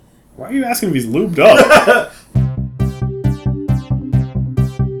Why are you asking if he's lubed up?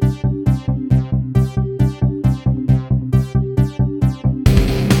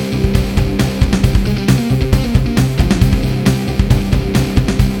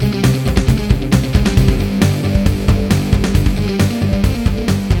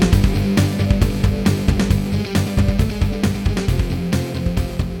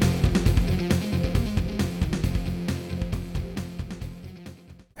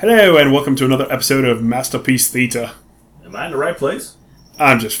 Hello, and welcome to another episode of Masterpiece Theater. Am I in the right place?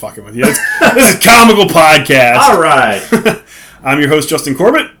 I'm just fucking with you. This is Comical Podcast. All right. I'm your host, Justin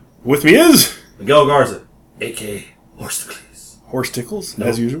Corbett. With me is... Miguel Garza, a.k.a. Horsticles. Horse Tickles, No.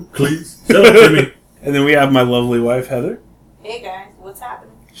 as usual. Please. Shut up, Jimmy. And then we have my lovely wife, Heather. Hey guys, what's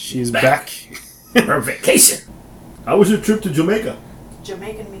happening? She's back. Her vacation. How was your trip to Jamaica?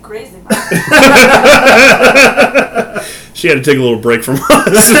 Jamaican me crazy, man. She had to take a little break from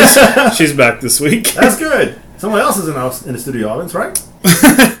us. She's back this week. That's good. Someone else is in the studio audience, right?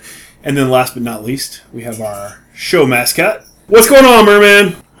 And then last but not least, we have our show mascot. What's going on,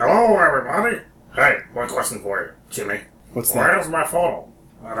 Merman? Hello, everybody. Hey, one question for you, Jimmy. What's that? Where's my photo?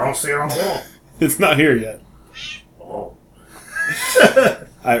 I don't see it on the wall. It's not here yet. Oh.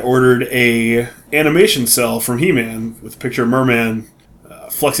 I ordered a animation cell from He-Man with a picture of Merman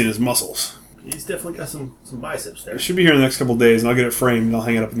flexing his muscles. He's definitely got some biceps there. It should be here in the next couple of days, and I'll get it framed, and I'll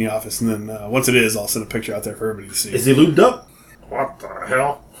hang it up in the office, and then once it is, I'll send a picture out there for everybody to see. Is he lubed up? What the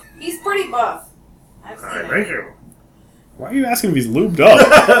hell? He's pretty buff. I've seen Hey, it. thank you. Why are you asking if he's lubed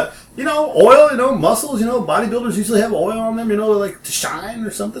up? Oil, muscles, bodybuilders usually have oil on them, like to shine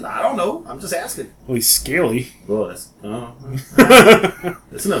or something. I don't know. I'm just asking. Well, he's scaly. Well, that's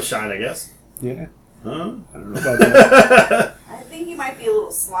enough shine, I guess. Yeah, Huh? I don't know about that. I think he might be a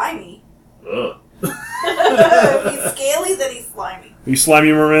little slimy. Ugh. If he's scaly, then he's slimy. Are you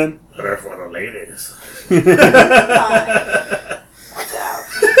slimy, Merman? They're for the ladies. Watch out.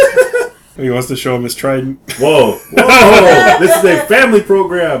 He wants to show him his trident. Whoa. This is a family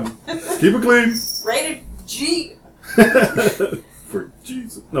program. Keep it clean. Rated G. For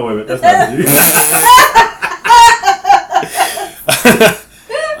Jesus. No, wait a minute. That's not Jesus.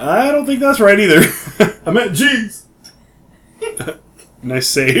 I don't think that's right either. I meant G's. Nice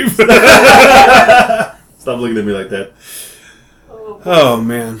save. Stop looking at me like that. Oh, boy. Oh,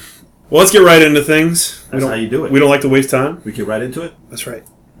 man. Well, let's get right into things. That's how you do it. We don't like to waste time. We get right into it. That's right.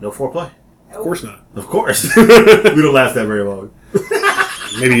 No foreplay. Of course not. Of course. We don't last that very long.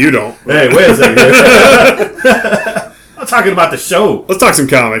 Maybe you don't. Hey, wait a second. I'm talking about the show. Let's talk some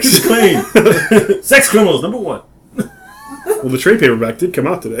comics. Clean. Sex Criminals, #1. Well, the trade paperback did come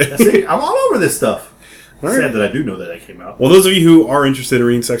out today. See, I'm all over this stuff. All right. Sad that I do know that it came out. Well, those of you who are interested in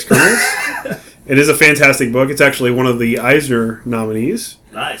reading Sex Criminals, it is a fantastic book. It's actually one of the Eisner nominees.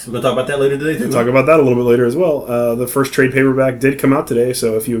 Nice. We're going to talk about that later today, too. We'll talk about that a little bit later as well. The first trade paperback did come out today,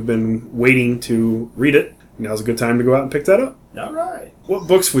 so if you've been waiting to read it, now's a good time to go out and pick that up. All right. What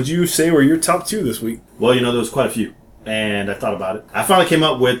books would you say were your top 2 this week? Well, there was quite a few, and I thought about it. I finally came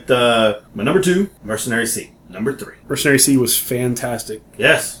up with my #2, Mercenary Sea. #3. Mercenary Sea was fantastic.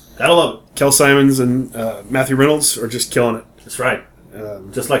 Yes, gotta love it. Kel Simons and Matthew Reynolds are just killing it. That's right.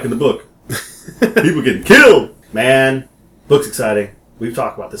 Just like in the book. People getting killed. Man, book's exciting. We've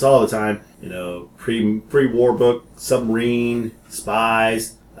talked about this all the time. Pre-war book, submarine,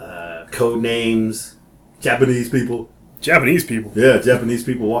 spies, code names, Japanese people. Japanese people. Yeah, Japanese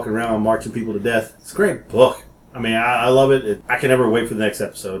people walking around marching people to death. It's a great book. I mean, I love it. I can never wait for the next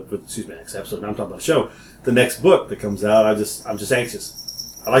episode. Next episode. Now I'm talking about the show. The next book that comes out. I'm just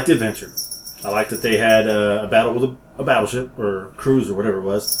anxious. I like the adventure. I like that they had a battle with a battleship or cruise or whatever it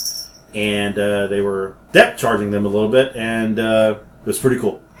was, and they were depth charging them a little bit, and it was pretty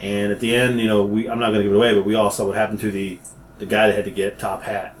cool. And at the end, I'm not going to give it away, but we all saw what happened to the guy that had to get Top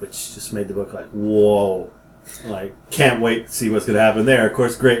Hat, which just made the book like, whoa. Like, can't wait to see what's going to happen there. Of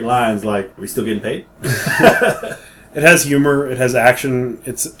course, great lines like, are we still getting paid? It has humor. It has action.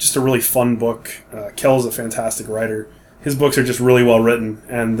 It's just a really fun book. Kel's a fantastic writer. His books are just really well written,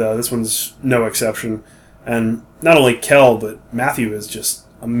 and this one's no exception. And not only Kel, but Matthew is just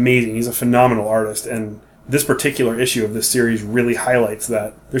amazing. He's a phenomenal artist, and this particular issue of this series really highlights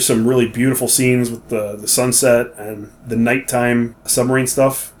that. There's some really beautiful scenes with the sunset and the nighttime submarine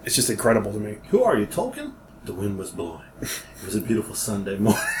stuff. It's just incredible to me. Who are you, Tolkien? The wind was blowing. It was a beautiful Sunday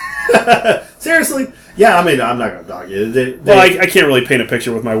morning. Seriously? Yeah, I mean, I'm not going to dog you. Well, I can't really paint a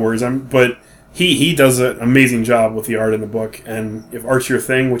picture with my words, but he does an amazing job with the art in the book. And if art's your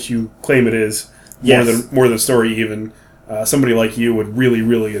thing, which you claim it is, Yes. more than story even, somebody like you would really,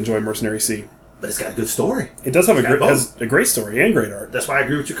 really enjoy Mercenary Sea. but it's got a good story. It does have It's got both. has a great story and great art. That's why I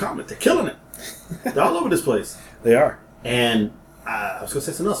agree with your comment. They're killing it. They're all over this place. They are. And I was going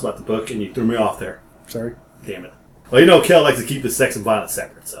to say something else about the book, and you threw me off there. Sorry. Damn it. Well, Kel likes to keep his sex and violence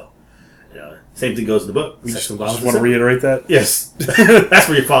separate, so same thing goes in the book. We Sex just and want violence. to reiterate that. Yes. That's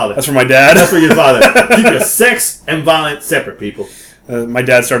for your father. That's for my dad. That's for your father. Keep your sex and violence separate, people. My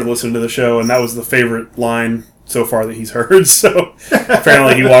dad started listening to the show, and that was the favorite line so far that he's heard. So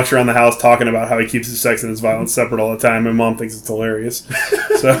apparently he walks around the house talking about how he keeps his sex and his violence separate all the time. My mom thinks it's hilarious.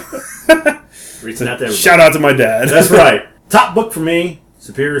 So Reaching out to everybody. shout out to my dad. That's right. Top book for me,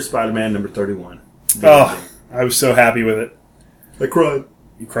 Superior Spider-Man number 31. Oh, I was so happy with it. I cried.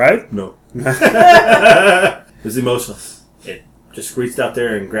 You cried? No. It was emotional. It just reached out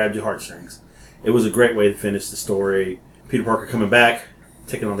there and grabbed your heartstrings. It was a great way to finish the story. Peter Parker coming back,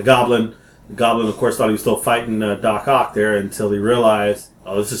 taking on the Goblin. The Goblin, of course, thought he was still fighting Doc Ock there until he realized,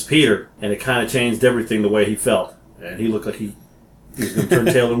 oh, this is Peter. And it kind of changed everything the way he felt. And he looked like he was going to turn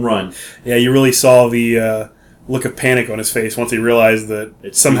tail and run. Yeah, you really saw the look of panic on his face once he realized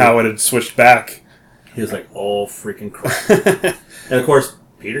that somehow it had switched back. He was like, oh, freaking crap. And, of course,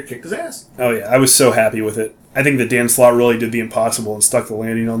 Peter kicked his ass. Oh, yeah, I was so happy with it. I think that Dan Slott really did the impossible and stuck the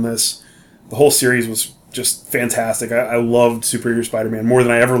landing on this. The whole series was just fantastic. I loved Superior Spider-Man more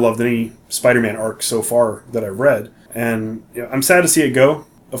than I ever loved any Spider-Man arc so far that I've read. And I'm sad to see it go,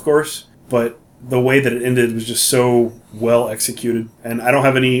 of course, but the way that it ended was just so well executed, and I don't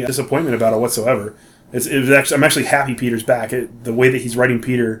have any disappointment about it whatsoever. I'm actually happy Peter's back. The way that he's writing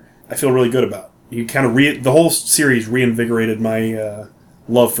Peter, I feel really good about. You kind of the whole series reinvigorated my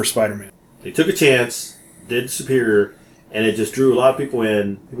love for Spider-Man. They took a chance, did Superior, and it just drew a lot of people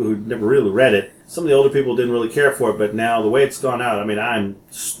in, people who never really read it. Some of the older people didn't really care for it, but now the way it's gone out, I mean, I'm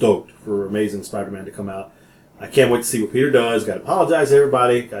stoked for Amazing Spider-Man to come out. I can't wait to see what Peter does. Got to apologize to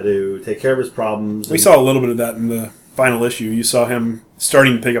everybody. Got to take care of his problems. We saw a little bit of that in the final issue. You saw him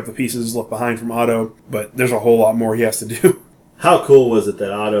starting to pick up the pieces left behind from Otto, but there's a whole lot more he has to do. How cool was it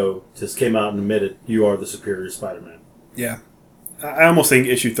that Otto just came out and admitted, you are the Superior Spider-Man? Yeah. I almost think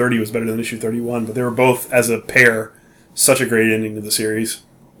issue 30 was better than issue 31, but they were both, as a pair, such a great ending to the series.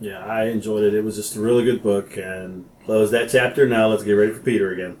 Yeah, I enjoyed it. It was just a really good book, and close that chapter. Now let's get ready for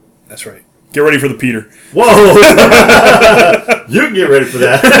Peter again. That's right. Get ready for the Peter. Whoa! You can get ready for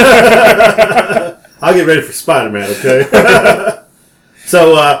that. I'll get ready for Spider-Man, okay?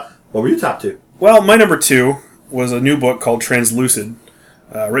 So, what were your top two? Well, my number 2 was a new book called Translucid,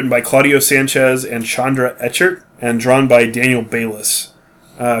 written by Claudio Sanchez and Chandra Etchert, and drawn by Daniel Bayliss.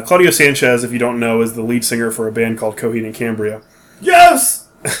 Claudio Sanchez, if you don't know, is the lead singer for a band called Coheed and Cambria. Yes!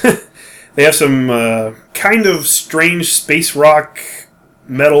 They have some kind of strange space rock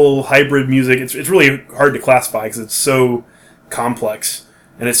metal hybrid music. It's really hard to classify because it's so complex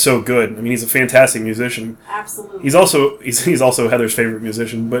and it's so good. I mean, he's a fantastic musician. Absolutely. He's also Heather's favorite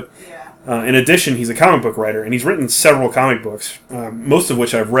musician, but Yeah. in addition, he's a comic book writer, and he's written several comic books, most of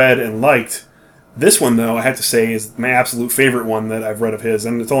which I've read and liked. This one, though, I have to say, is my absolute favorite one that I've read of his,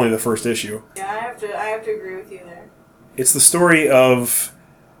 and it's only the first issue. Yeah, I have to agree with you there. It's the story of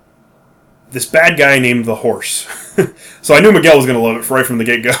this bad guy named the Horse. So I knew Miguel was going to love it right from the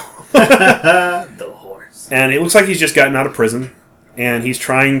get-go. The horse. And it looks like he's just gotten out of prison, and he's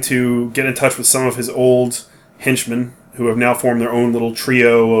trying to get in touch with some of his old henchmen who have now formed their own little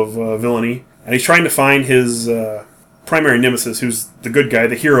trio of villainy. And he's trying to find his primary nemesis, who's the good guy,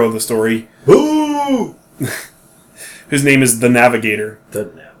 the hero of the story, Boo! whose name is the Navigator. The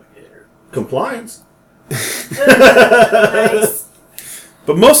Navigator. Compliance. Nice.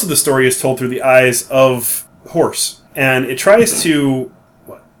 But most of the story is told through the eyes of Horse. And it tries to...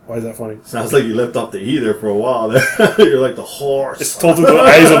 What? Why is that funny? Sounds like you left off the E there for a while there. You're like the horse. It's told through the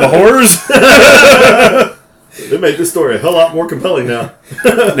eyes of the Horse? They made this story a hell lot more compelling now.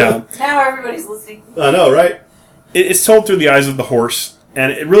 No. Now everybody's listening. I know, right? It's told through the eyes of the Horse,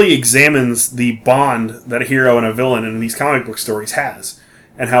 and it really examines the bond that a hero and a villain in these comic book stories has,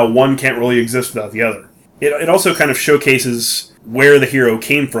 and how one can't really exist without the other. It also kind of showcases where the hero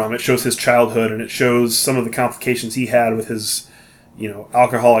came from. It shows his childhood, and it shows some of the complications he had with his,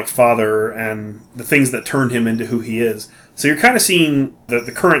 alcoholic father and the things that turned him into who he is. So you're kind of seeing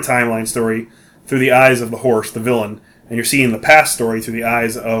the current timeline story through the eyes of the Horse, the villain, and you're seeing the past story through the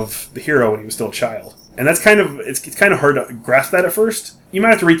eyes of the hero when he was still a child. And that's it's kind of hard to grasp that at first. You might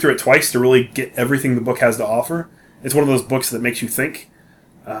have to read through it twice to really get everything the book has to offer. It's one of those books that makes you think.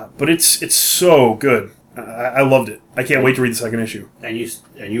 But it's so good. I loved it. I can't wait to read the second issue. And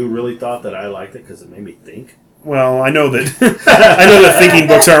you really thought that I liked it because it made me think? Well, I know that thinking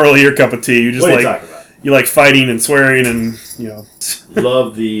books aren't really your cup of tea. You just What are you talking about? you like fighting and swearing and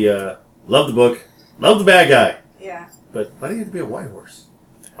Love the Love the book. Love the bad guy. Yeah. But why do you have to be a white horse?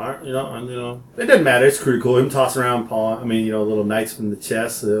 It doesn't matter. It's pretty cool. Him tossing around paw. Little knights from the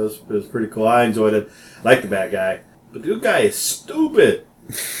chest. It was pretty cool. I enjoyed it. I like the bad guy. But the good guy is stupid.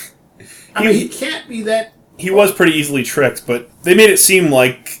 He can't be that. He was pretty easily tricked, but they made it seem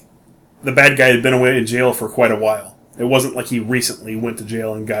like the bad guy had been away in jail for quite a while. It wasn't like he recently went to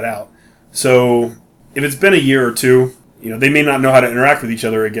jail and got out. So if it's been a year or two, they may not know how to interact with each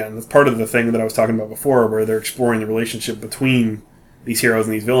other again. That's part of the thing that I was talking about before, where they're exploring the relationship between these heroes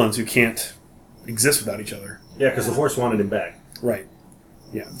and these villains who can't exist without each other. Yeah, because the horse wanted him back. Right.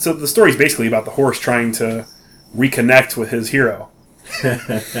 Yeah. So the story's basically about the horse trying to reconnect with his hero.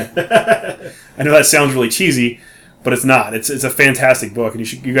 I know that sounds really cheesy, but it's not. It's a fantastic book,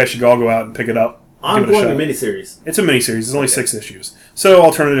 and you guys should all go out and pick it up. Ongoing miniseries. It's a miniseries. It's only 6 issues. So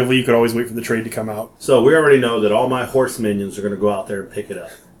alternatively, you could always wait for the trade to come out. So we already know that all my horse minions are going to go out there and pick it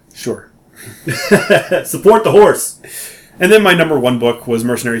up. Sure. Support the horse. And then my number 1 book was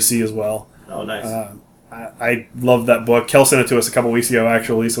Mercenary Sea as well. Oh, nice. I loved that book. Kel sent it to us a couple weeks ago,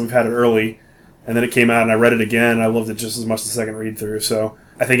 actually, so we've had it early. And then it came out, and I read it again, and I loved it just as much the second read-through. So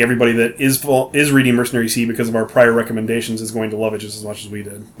I think everybody that is reading Mercenary Sea because of our prior recommendations is going to love it just as much as we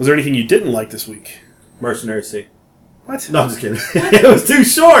did. Was there anything you didn't like this week? Mercenary Sea. What? No, I'm just kidding. It was too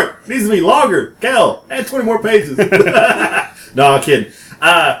short. It needs to be longer. Kel, add 20 more pages. No, I'm kidding.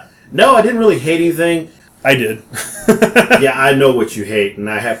 No, I didn't really hate anything. I did. Yeah, I know what you hate, and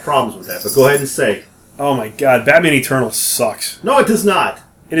I have problems with that. But go ahead and say. Oh my god, Batman Eternal sucks. No, it does not.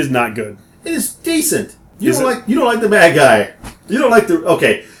 It is not good. It is decent. You don't like the bad guy. You don't like the...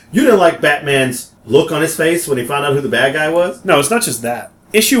 Okay, you didn't like Batman's look on his face when he found out who the bad guy was? No, it's not just that.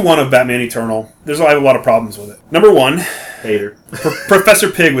 Issue 1 of Batman Eternal, I have a lot of problems with it. Number 1, Hater.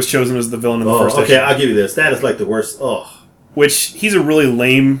 Professor Pig was chosen as the villain in the first issue. Okay, I'll give you this. That is like the worst. Which, he's a really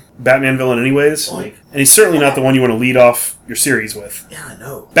lame Batman villain anyways. Oink. And he's certainly not the one you want to lead off your series with. Yeah, I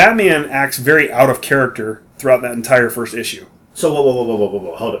know. Batman acts very out of character throughout that entire first issue. So,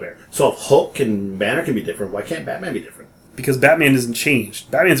 whoa, hold up here. So if Hulk and Banner can be different, why can't Batman be different? Because Batman isn't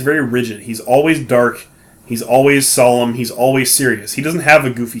changed. Batman's very rigid. He's always dark. He's always solemn. He's always serious. He doesn't have a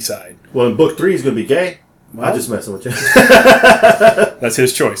goofy side. Well, in book 3, he's going to be gay. Well, I'm just messing with you. That's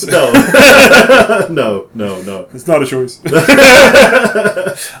his choice. No. No. It's not a choice.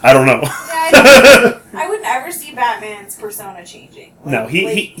 I don't know. I would never see Batman's persona changing. No,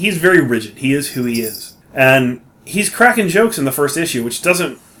 he's very rigid. He is who he is. And he's cracking jokes in the first issue, which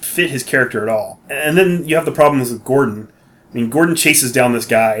doesn't fit his character at all. And then you have the problems with Gordon. I mean, Gordon chases down this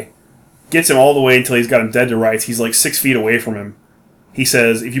guy, gets him all the way until he's got him dead to rights. He's like 6 feet away from him. He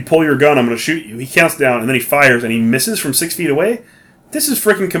says, if you pull your gun, I'm going to shoot you. He counts down, and then he fires, and he misses from 6 feet away. This is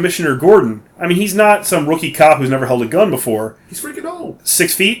freaking Commissioner Gordon. I mean, he's not some rookie cop who's never held a gun before. He's freaking old.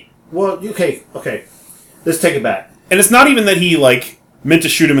 6 feet? Well, okay. Let's take it back. And it's not even that he, meant to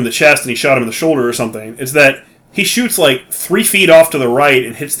shoot him in the chest and he shot him in the shoulder or something. It's that he shoots 3 feet off to the right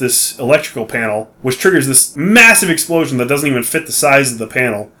and hits this electrical panel, which triggers this massive explosion that doesn't even fit the size of the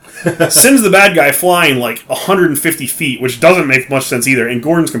panel. Sends the bad guy flying 150 feet, which doesn't make much sense either, and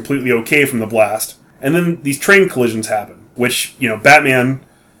Gordon's completely okay from the blast. And then these train collisions happen, which, Batman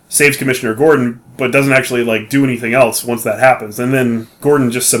saves Commissioner Gordon, but doesn't actually do anything else once that happens. And then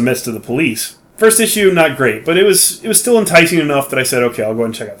Gordon just submits to the police. First issue, not great, but it was still enticing enough that I said, okay, I'll go ahead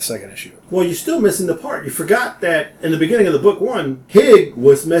and check out the second issue. Well, you're still missing the part. You forgot that in the beginning of the book 1, Hig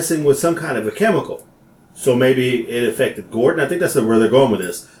was messing with some kind of a chemical. So maybe it affected Gordon. I think that's where they're going with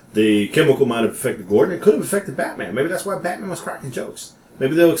this. The chemical might have affected Gordon. It could have affected Batman. Maybe that's why Batman was cracking jokes.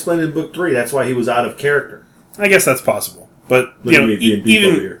 Maybe they'll explain it in book 3. That's why he was out of character. I guess that's possible. But Look at me being deep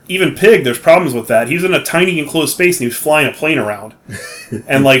over here. even Pig, there's problems with that. He was in a tiny enclosed space and he was flying a plane around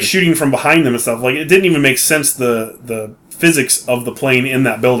and shooting from behind them and stuff. It didn't even make sense, the physics of the plane in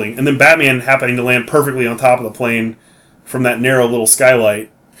that building. And then Batman happening to land perfectly on top of the plane from that narrow little skylight.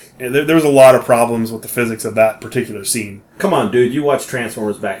 There was a lot of problems with the physics of that particular scene. Come on, dude. You watched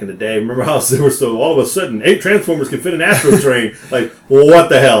Transformers back in the day. Remember how they were so all of a sudden 8 Transformers can fit an Astro train? What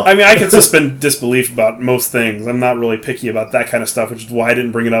the hell? I mean, I can suspend disbelief about most things. I'm not really picky about that kind of stuff, which is why I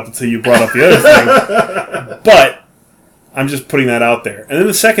didn't bring it up until you brought up the other thing. But I'm just putting that out there. And then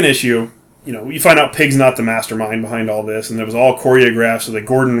the second issue, you find out Pig's not the mastermind behind all this, and it was all choreographed so that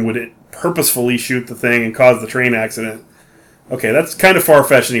Gordon would purposefully shoot the thing and cause the train accident. Okay, that's kind of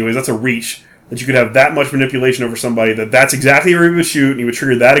far-fetched anyways. That's a reach. That you could have that much manipulation over somebody that's exactly where he would shoot, and he would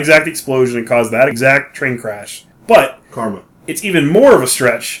trigger that exact explosion and cause that exact train crash. But Karma. It's even more of a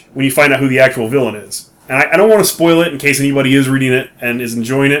stretch when you find out who the actual villain is. And I don't want to spoil it in case anybody is reading it and is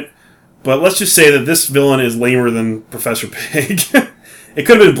enjoying it, but let's just say that this villain is lamer than Professor Pig. It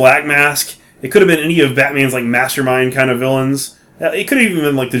could have been Black Mask. It could have been any of Batman's like mastermind kind of villains. It could have even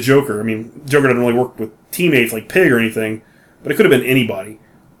been like the Joker. I mean, Joker doesn't really work with teammates like Pig or anything, but it could have been anybody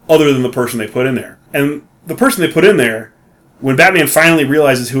other than the person they put in there. And the person they put in there, when Batman finally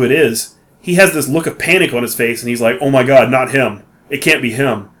realizes who it is, he has this look of panic on his face, and he's like, oh my god, not him. It can't be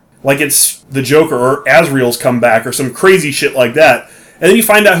him. Like it's the Joker or Azrael's come back or some crazy shit like that. And then you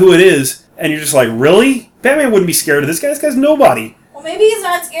find out who it is, and you're just like, really? Batman wouldn't be scared of this guy. This guy's nobody. Well, maybe he's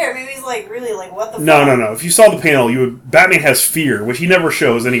not scared. Maybe he's like, really, like, what the fuck? No. If you saw the panel, Batman has fear, which he never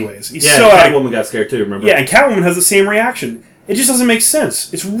shows anyways. He's Yeah, so Catwoman got scared too, remember? Yeah, and Catwoman has the same reaction. It just doesn't make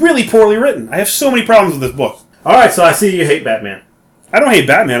sense. It's really poorly written. I have so many problems with this book. Alright, so I see you hate Batman. I don't hate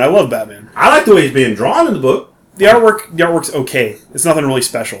Batman. I love Batman. I like the way he's being drawn in the book. The artwork's okay. It's nothing really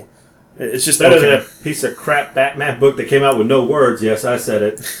special. It's just Better than okay. a piece of crap Batman book that came out with no words. Yes, I said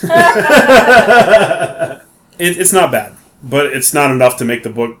it. It's not bad, but it's not enough to make the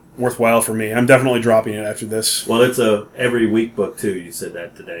book worthwhile for me. I'm definitely dropping it after this. Well, it's a every week book too. You said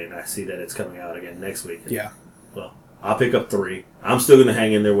that today, and I see that it's coming out again next week. Yeah. Well, I'll pick up 3. I'm still going to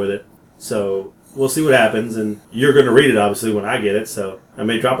hang in there with it. So we'll see what happens, and you're going to read it obviously when I get it. So I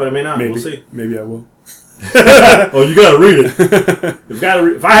may drop it, I may not. Maybe. We'll see. Maybe I will. Oh, you got to read it.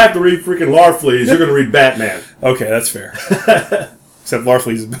 If I have to read freaking Larfleeze, you're going to read Batman. Okay, that's fair. Except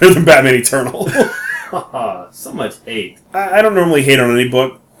Larfleeze is better than Batman Eternal. So much hate. I don't normally hate on any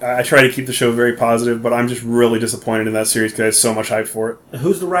book. I try to keep the show very positive, but I'm just really disappointed in that series because I had so much hype for it.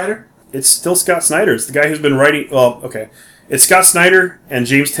 Who's the writer? It's still Scott Snyder. It's the guy who's been writing... Well, okay. It's Scott Snyder and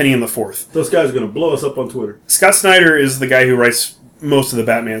James Tynion IV. Those guys are going to blow us up on Twitter. Scott Snyder is the guy who writes most of the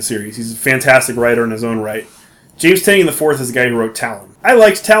Batman series. He's a fantastic writer in his own right. James Tynion IV is the guy who wrote Talon. I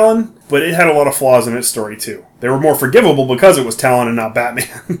liked Talon, but it had a lot of flaws in its story, too. They were more forgivable because it was Talon and not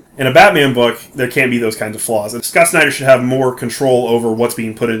Batman. In a Batman book, there can't be those kinds of flaws. And Scott Snyder should have more control over what's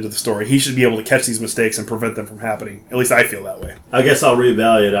being put into the story. He should be able to catch these mistakes and prevent them from happening. At least I feel that way. I guess I'll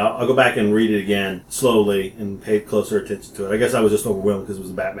reevaluate. I'll go back and read it again slowly and pay closer attention to it. I guess I was just overwhelmed because it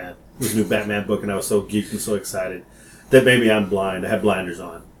was a Batman. It was a new Batman book, and I was so geeked and so excited that maybe I'm blind. I had blinders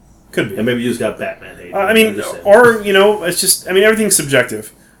on. Could be. And maybe you just got Batman hate. It's just, everything's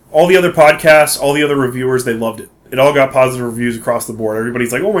subjective. All the other podcasts, all the other reviewers, they loved it. It all got positive reviews across the board.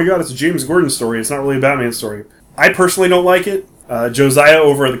 Everybody's like, oh my god, it's a James Gordon story. It's not really a Batman story. I personally don't like it. Josiah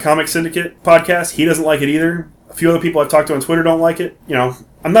over at the Comic Syndicate podcast, he doesn't like it either. A few other people I've talked to on Twitter don't like it.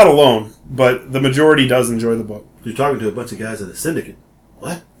 I'm not alone, but the majority does enjoy the book. You're talking to a bunch of guys in the Syndicate.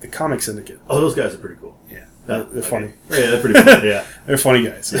 What? The Comic Syndicate. Oh, those guys are pretty cool. Yeah. They're funny. Yeah, they're pretty funny, yeah. They're funny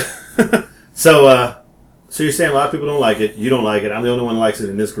guys. So you're saying a lot of people don't like it. You don't like it. I'm the only one who likes it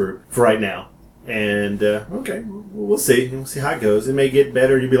in this group for right now. And, okay, we'll see. We'll see how it goes. It may get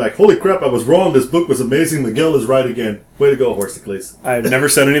better. You'll be like, holy crap, I was wrong. This book was amazing. Miguel is right again. Way to go, Horsicles. I've never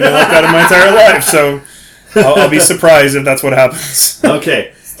said anything like that in my entire life, so I'll be surprised if that's what happens.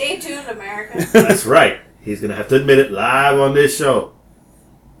 Okay. Stay tuned, America. That's right. He's going to have to admit it live on this show.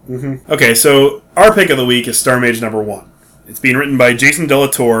 Mm-hmm. Okay, so our pick of the week is Star Mage #1. It's being written by Jason De La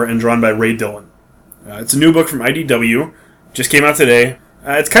Torre and drawn by Ray Dillon. It's a new book from IDW. Just came out today.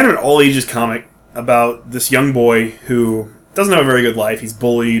 It's kind of an all-ages comic about this young boy who doesn't have a very good life. He's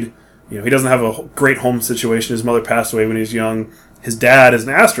bullied. He doesn't have a great home situation. His mother passed away when he was young. His dad is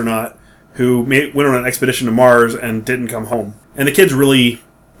an astronaut who went on an expedition to Mars and didn't come home. And the kid's really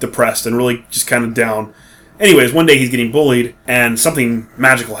depressed and really just kind of down. Anyways, one day he's getting bullied and something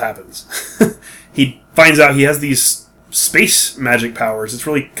magical happens. He finds out he has these space magic powers. It's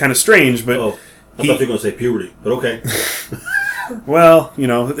really kind of strange, but... Oh, I thought they were going to say puberty, but okay. Well,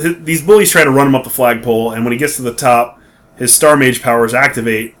 these bullies try to run him up the flagpole, and when he gets to the top, his Star Mage powers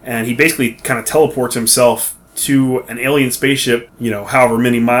activate, and he basically kind of teleports himself to an alien spaceship, however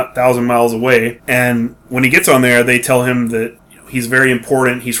many thousand miles away. And when he gets on there, they tell him that he's very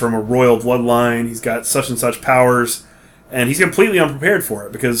important, he's from a royal bloodline, he's got such and such powers, and he's completely unprepared for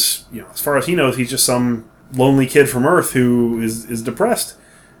it because, as far as he knows, he's just some lonely kid from Earth who is depressed.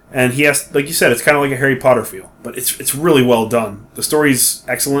 And he has, like you said, it's kind of like a Harry Potter feel, but it's really well done. The story's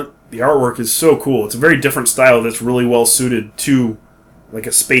excellent. The artwork is so cool. It's a very different style that's really well suited to like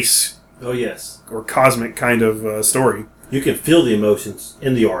a space Oh, yes. or cosmic kind of story. You can feel the emotions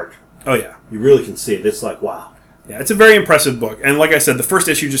in the art. Oh, yeah. You really can see it. It's like, wow. Yeah, it's a very impressive book. And like I said, the first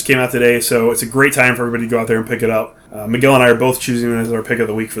issue just came out today, so it's a great time for everybody to go out there and pick it up. Miguel and I are both choosing it as our pick of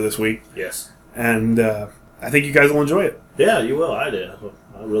the week for this week. Yes. And I think you guys will enjoy it. Yeah, you will. I did.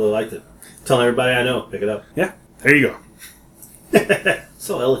 I really liked it. Telling everybody I know, pick it up. Yeah, there you go.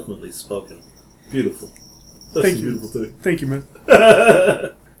 So eloquently spoken. Beautiful. That's Thank a you. beautiful thing. Thank you, man.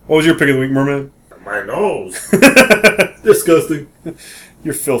 What was your pick of the week, Merman? My nose. Disgusting.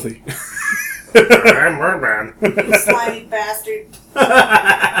 You're filthy. I'm Merman. You slimy bastard.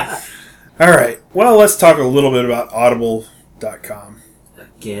 All right. Well, let's talk a little bit about Audible.com,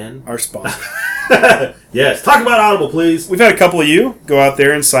 Again? our sponsor. Yes. Talk about Audible, please. We've had a couple of you go out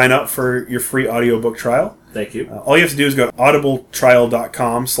there and sign up for your free audiobook trial. Thank you. All you have to do is go to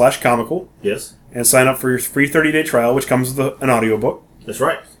audibletrial.com/comical Yes. and sign up for your free 30-day trial, which comes with an audiobook. That's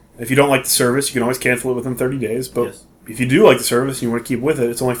right. If you don't like the service, you can always cancel it within 30 days. But Yes. if you do like the service and you want to keep with it,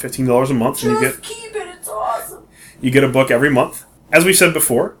 it's only $15 a month, and Just keep it. It's awesome. you get a book every month. As we said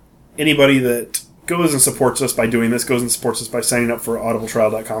before, anybody that goes and supports us by doing this, goes and supports us by signing up for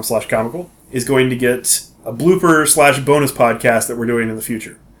audibletrial.com/comical, is going to get a blooper/bonus podcast that we're doing in the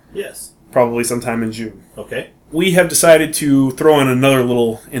future, Yes. probably sometime in June. Okay. We have decided to throw in another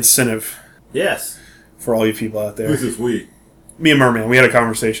little incentive Yes. for all you people out there. Who's this we? Me and Merman, we had a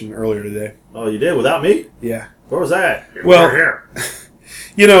conversation earlier today. Oh, you did? Without me? Yeah. Where was that? Well- We're here.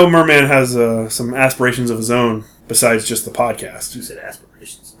 You know, Merman has some aspirations of his own besides just the podcast. You said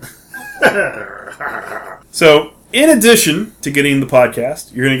aspirations. So, in addition to getting the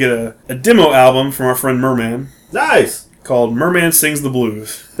podcast, you're going to get a demo album from our friend Merman Nice. called Merman Sings the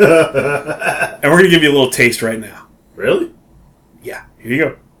Blues. And we're going to give you a little taste right now. Really? Yeah, here you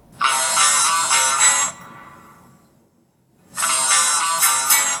go.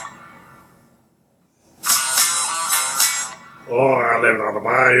 Oh, I lived on the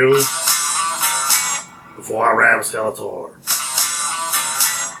bayou before I ran Skeletor.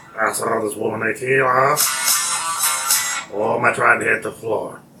 I saw this woman named Tila. Oh, I tried to hit the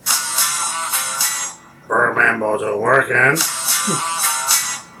floor. Birdman Bojo working.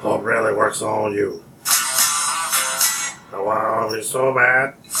 Hope really works on you. I want to be so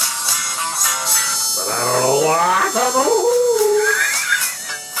bad, but I don't know what to do.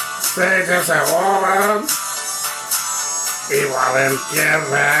 They just a woman. He wasn't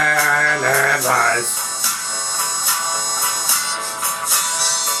giving advice.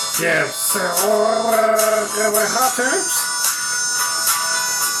 Give me hot tips.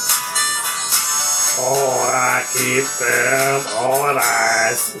 Oh, I keep them on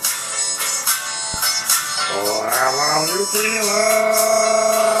ice. Oh, I love you,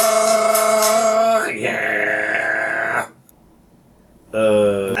 Tila. Yeah.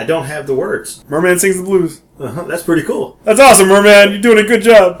 I don't have the words. Merman Sings the Blues. That's pretty cool. That's awesome, Merman. You're doing a good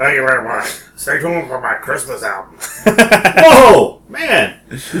job. Thank you very much. Stay tuned for my Christmas album. Whoa! Man!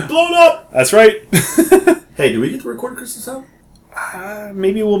 He's blown up! That's right. Hey, do we get to record a Christmas album?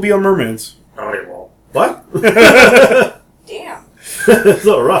 Maybe we'll be on Merman's. No, you won't. What? Damn. It's a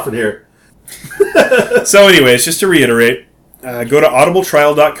little rough in here. So anyways, just to reiterate, go to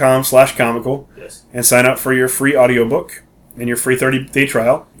audibletrial.com/comical Yes. and sign up for your free audiobook and your free 30-day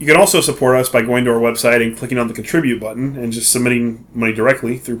trial. You can also support us by going to our website and clicking on the contribute button and just submitting money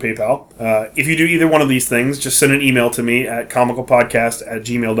directly through PayPal. If you do either one of these things, just send an email to me at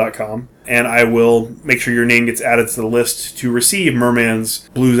comicalpodcast@gmail.com and I will make sure your name gets added to the list to receive Merman's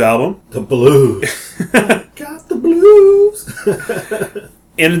Blues album. The blues. Got the blues.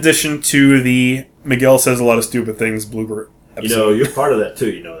 In addition to the Miguel Says a Lot of Stupid Things blooper episode. You know, you're part of that too,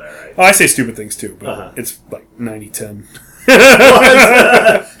 you know that, right? Oh, I say stupid things too, but Uh-huh. it's like 90-10. Hey,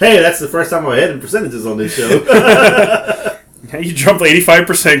 that's the first time I've had in percentages on this show. Yeah, you jumped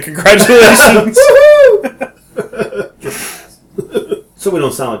 85%. Congratulations. So we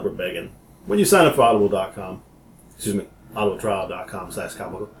don't sound like we're begging. When you sign up for audible.com,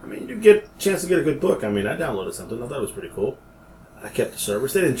 audibletrial.com/comical, I mean, you get a chance to get a good book. I mean, I downloaded something. I thought it was pretty cool. I kept the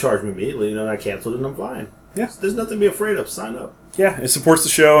service. They didn't charge me immediately. You know, I canceled it and I'm fine. Yeah. There's nothing to be afraid of. Sign up. Yeah, it supports the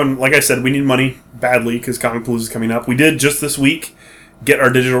show, and like I said, we need money badly because Comic Blues is coming up. We did just this week get our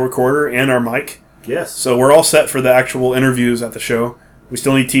digital recorder and our mic, Yes. so we're all set for the actual interviews at the show. We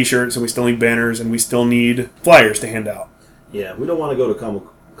still need T-shirts, and we still need banners, and we still need flyers to hand out. Yeah, we don't want to go to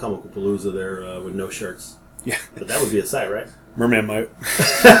Comical Palooza there with no shirts. Yeah, But that would be a sight, right? Merman might.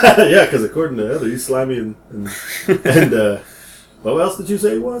 Yeah, because according to Heather, he's slimy and what else did you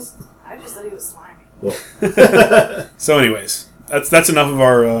say he was? I just thought he was slimy. Well, So anyways, that's enough of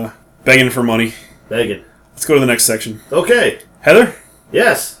our begging for money. begging. Let's go to the next section. Okay. Heather,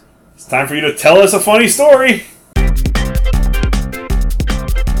 Yes. it's time for you to tell us a funny story.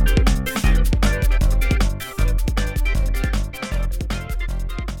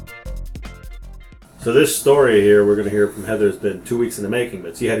 So this story here we're going to hear from Heather has been 2 weeks in the making,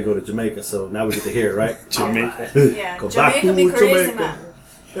 but she had to go to Jamaica, so now we get to hear it, right? Jamaica. Yeah, Go back Jamaica be to crazy, Jamaica. man.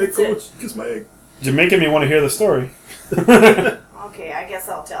 Hey, That's coach, kiss my egg. You're making me want to hear the story. Okay, I guess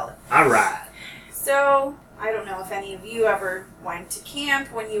I'll tell it. All right. So, I don't know if any of you ever went to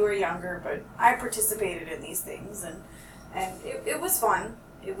camp when you were younger, but I participated in these things, and it was fun.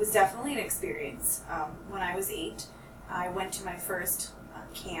 It was definitely an experience. When I was 8, I went to my first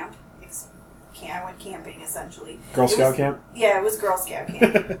camp. I went camping, essentially. Girl Scout camp? Yeah, it was Girl Scout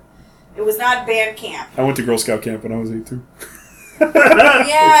camp. It was not band camp. I went to Girl Scout camp when I was 8 too. Yeah,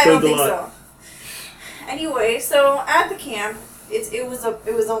 I don't Explains a think lot. so. Anyway, so at the camp, it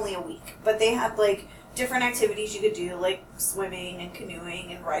was only a week, but they had like different activities you could do, like swimming and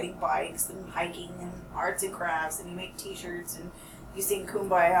canoeing and riding bikes and hiking and arts and crafts, and you make T-shirts and you sing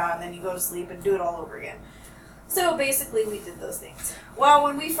Kumbaya, and then you go to sleep and do it all over again. So basically, we did those things. Well,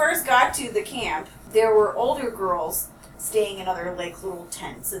 when we first got to the camp, there were older girls staying in other like little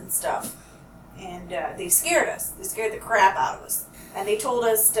tents and stuff, and they scared us. They scared the crap out of us, and they told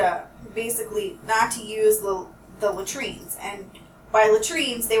us to basically not to use the latrines. And by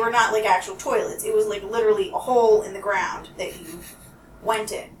latrines, they were not like actual toilets. It was like literally a hole in the ground that you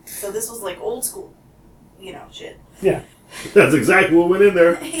went in. So this was like old school, shit. Yeah. That's exactly what went in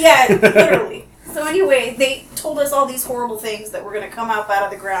there. Yeah, literally. So anyway, they told us all these horrible things that were going to come up out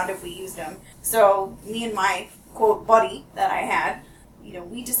of the ground if we used them. So me and my, quote, buddy that I had,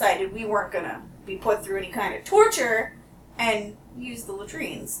 we decided we weren't going to be put through any kind of torture and use the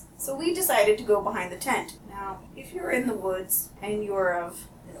latrines. So we decided to go behind the tent. Now, if you're in the woods and you're of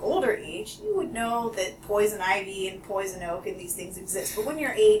an older age, you would know that poison ivy and poison oak and these things exist. But when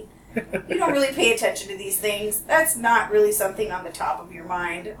you're 8, you don't really pay attention to these things. That's not really something on the top of your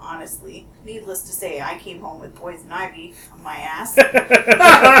mind, honestly. Needless to say, I came home with poison ivy on my ass at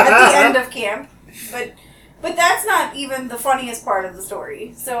the end of camp. But that's not even the funniest part of the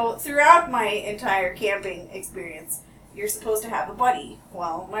story. So throughout my entire camping experience, you're supposed to have a buddy.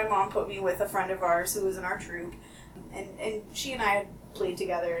 Well, my mom put me with a friend of ours who was in our troop, and she and I had played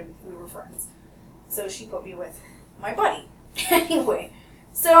together and we were friends. So she put me with my buddy. Anyway,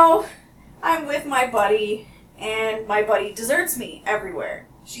 so I'm with my buddy, and my buddy deserts me everywhere.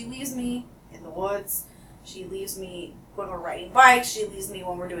 She leaves me in the woods. She leaves me when we're riding bikes. She leaves me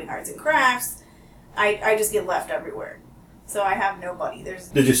when we're doing arts and crafts. I just get left everywhere. So I have no buddy.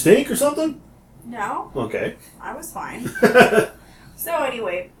 Did you stink or something? No, Okay. I was fine. So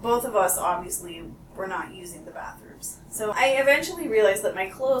anyway, both of us obviously were not using the bathrooms. So I eventually realized that my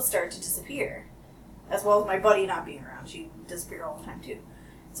clothes start to disappear, as well as my buddy not being around. She disappeared all the time too.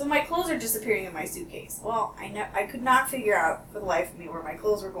 So my clothes are disappearing in my suitcase. Well, I could not figure out for the life of me where my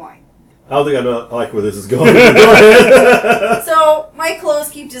clothes were going. I don't think I like where this is going. Go ahead. So my clothes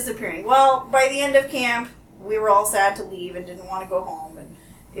keep disappearing. Well, by the end of camp, we were all sad to leave and didn't want to go home, and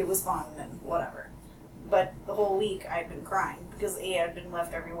it was fun and whatever. But the whole week I'd been crying because I'd been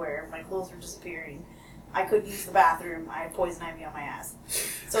left everywhere. My clothes were disappearing. I couldn't use the bathroom. I had poison ivy on my ass.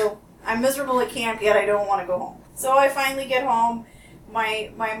 So I'm miserable at camp, yet I don't want to go home. So I finally get home.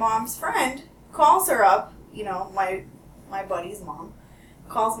 My mom's friend calls her up, my buddy's mom,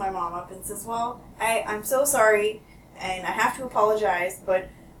 calls my mom up and says, well, I'm so sorry, and I have to apologize, but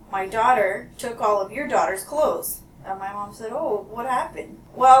my daughter took all of your daughter's clothes. And my mom said, oh, what happened?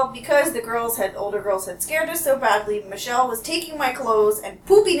 Well, because the older girls had scared us so badly, Michelle was taking my clothes and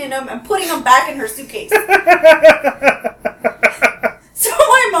pooping in them and putting them back in her suitcase. So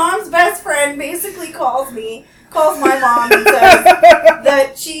my mom's best friend basically calls my mom and says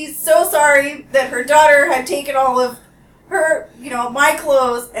that she's so sorry that her daughter had taken all of her, my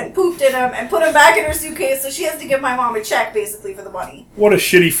clothes and pooped in them and put them back in her suitcase, so she has to give my mom a check basically for the money. What a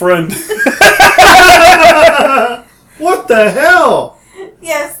shitty friend. What the hell?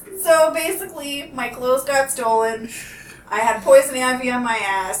 Yes, so basically my clothes got stolen. I had poison ivy on my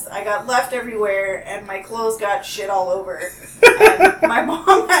ass. I got left everywhere, and my clothes got shit all over. And my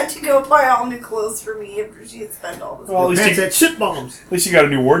mom had to go buy all new clothes for me after she had spent all this Well, money. at least Pants had shit bombs. At least you got a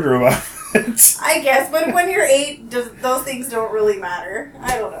new wardrobe out of it. I guess, but when you're 8, those things don't really matter.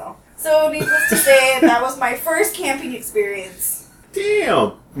 I don't know. So, needless to say, that was my first camping experience.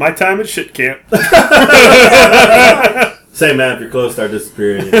 Damn. My time at shit camp. Say, man, if your clothes start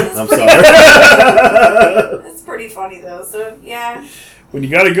disappearing, I'm sorry. It's pretty funny, though, so, yeah. When you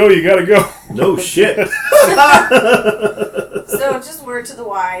gotta go, you gotta go. No shit. So, just word to the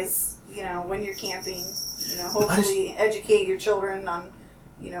wise, when you're camping, hopefully educate your children on,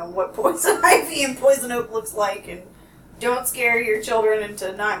 what poison ivy and poison oak looks like, and don't scare your children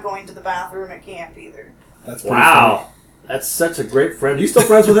into not going to the bathroom at camp either. That's pretty Wow. That's such a great friend. Are you still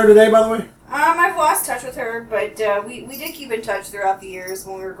friends with her today, by the way? I've lost touch with her, but we did keep in touch throughout the years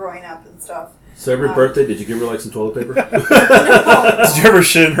when we were growing up and stuff. So every birthday, did you give her like some toilet paper? funny. Did you ever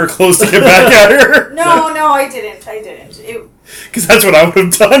shit in her clothes to get back at her? No, I didn't. Because that's what I would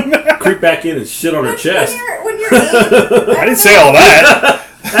have done. Creep back in and shit on her chest. When you're 8, I didn't say all that.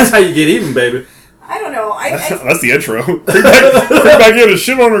 That's how you get even, baby. I don't know. That's the intro. Creep back in and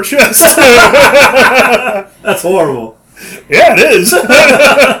shit on her chest. That's horrible. Yeah, it is.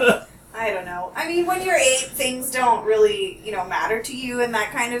 I don't know. I mean, when you're 8, things don't really, matter to you in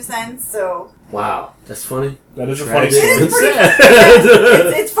that kind of sense. So Wow, that's funny. That is a funny Tragic. story. it's pretty.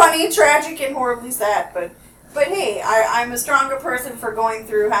 Sad. It's funny, tragic, and horribly sad. But hey, I'm a stronger person for going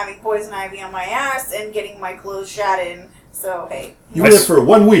through having poison ivy on my ass and getting my clothes shat in. So hey, You were there for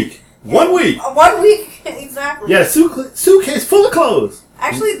 1 week. 1 week. 1 week exactly. Yeah, suitcase full of clothes.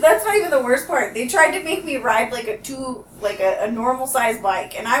 Actually, that's not even the worst part. They tried to make me ride like a normal size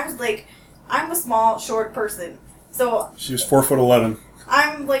bike, and I was like, I'm a small, short person, so She was 4'11".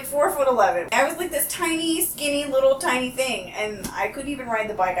 I'm like 4'11". I was like this tiny, skinny, little tiny thing, and I couldn't even ride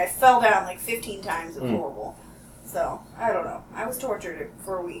the bike. I fell down like 15 times. It was horrible. So I don't know. I was tortured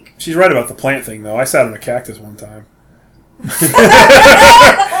for a week. She's right about the plant thing, though. I sat on a cactus one time.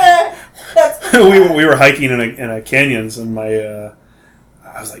 That's we were hiking in a canyons, and I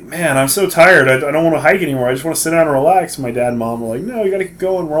was like, man, I'm so tired. I don't want to hike anymore. I just want to sit down and relax. And my dad and mom were like, no, you got to keep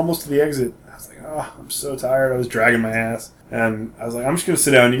going. We're almost to the exit. I was like, oh, I'm so tired. I was dragging my ass. And I was like, I'm just going to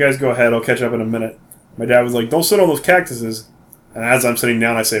sit down. You guys go ahead. I'll catch up in a minute. My dad was like, don't sit on those cactuses. And as I'm sitting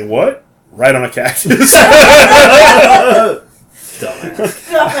down, I say, what? Right on a cactus.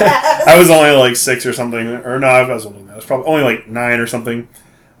 Dumbass. I was only like 6 or something. Or no, I was probably only like 9 or something.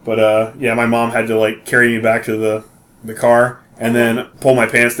 But yeah, my mom had to like carry me back to the car. And then pull my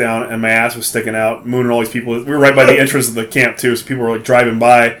pants down, and my ass was sticking out, mooning all these people. We were right by the entrance of the camp, too, so people were, like, driving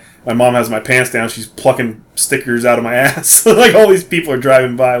by. My mom has my pants down. She's plucking stickers out of my ass. Like, all these people are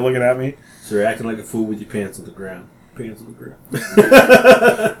driving by looking at me. So you're acting like a fool with your pants on the ground. Pants on the ground.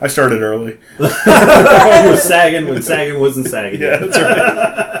 I started early. You were sagging when sagging wasn't sagging. Yeah, that's right.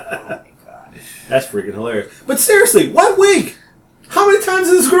 oh my god. That's freaking hilarious. But seriously, 1 week? How many times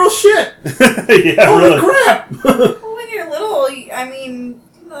did this girl shit? Yeah, Holy really. crap! Well, when you're little, I mean,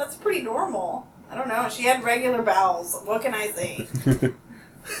 that's pretty normal. I don't know. She had regular bowels. What can I say?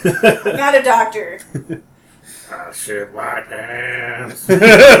 I'm not a doctor. I shit my pants.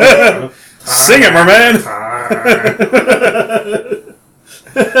 Sing it, merman.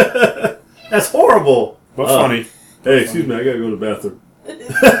 That's horrible. But funny. Hey, excuse me, I gotta go to the bathroom.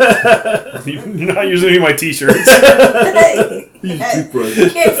 You're not using any of my t-shirts. Use a You toothbrush.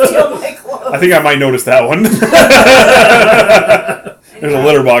 can't steal my clothes. I think I might notice that one. There's a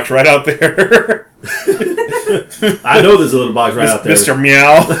litter box right out there. I know there's a little box right out there. Mr.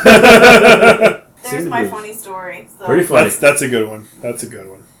 Meow. There's my funny story. So Pretty funny. That's a good one. That's a good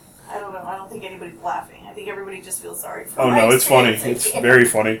one. I don't know. I don't think anybody's laughing. I think everybody just feels sorry for Oh my no, it's funny. experience. It's very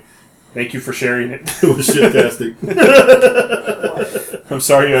funny. Thank you for sharing it. It was shit-tastic. I'm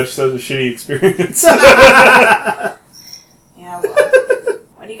sorry you had such a shitty experience. Yeah, well,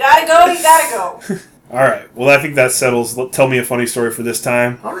 when you gotta go, you gotta go. All right. Well, I think that settles. Tell me a funny story for this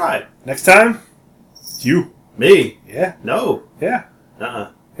time. All right. Next time, it's you. Me? Yeah. No. Yeah.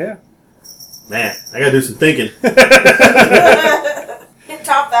 Uh-uh. Yeah. Man, I gotta do some thinking.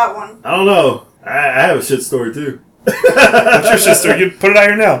 Top that one. I don't know. I have a shit story, too. What's your sister? You put it out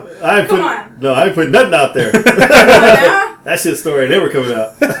here now. I ain't Come put, on. No, I ain't putting nothing out there. Come on now. That shit story ain't never coming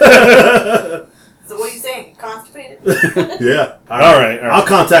out. So what are you saying? Constipated? Yeah. All right. I'll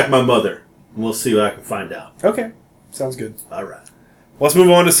contact my mother, and we'll see what I can find out. Okay. Sounds good. All right. Let's move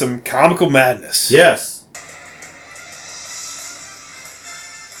on to some comical madness. Yes.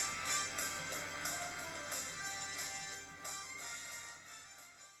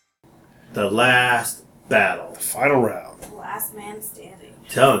 The last battle. Final round. Last man standing.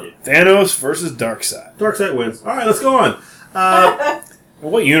 Telling you. Thanos versus Darkseid. Darkseid wins. All right, let's go on.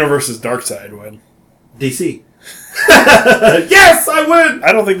 What universe is Darkseid win? DC. Yes, I win!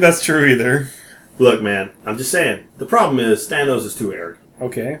 I don't think that's true either. Look, man, I'm just saying. The problem is Thanos is too arrogant.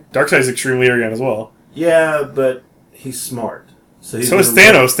 Okay. Darkseid's extremely arrogant as well. Yeah, but he's smart. So So is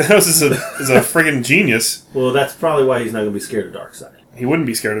Thanos. Thanos is a friggin' genius. Well, that's probably why he's not going to be scared of Darkseid. He wouldn't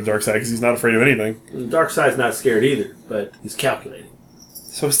be scared of Darkseid because he's not afraid of anything. Darkseid's not scared either, but he's calculating.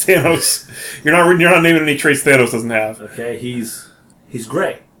 So is Thanos. You're not naming any traits Thanos doesn't have. Okay, he's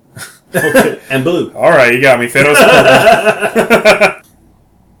gray. Okay. And blue. All right, you got me. Thanos.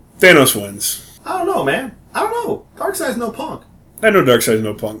 Thanos wins. I don't know, man. I don't know. Darkseid's no punk. I know Darkseid's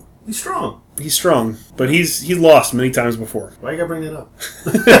no punk. He's strong. He's strong, but he's lost many times before. Why you gotta bring that up?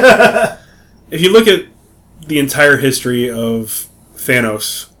 If you look at the entire history of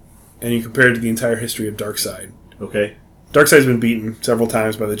Thanos and you compare it to the entire history of Darkseid, Okay. Darkseid's been beaten several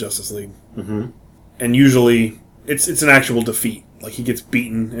times by the Justice League. Mm-hmm. And usually it's an actual defeat. Like, he gets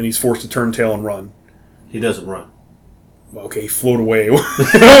beaten, and he's forced to turn tail and run. He doesn't run. Okay, float away.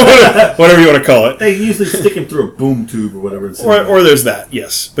 Whatever you want to call it. They usually stick him through a boom tube or whatever. It's Or there's that,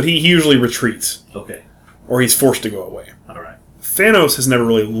 yes. But he usually retreats. Okay. Or he's forced to go away. All right. Thanos has never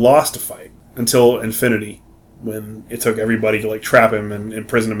really lost a fight until Infinity, when it took everybody to, like, trap him and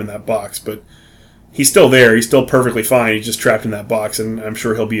imprison him in that box. But he's still there. He's still perfectly fine. He's just trapped in that box, and I'm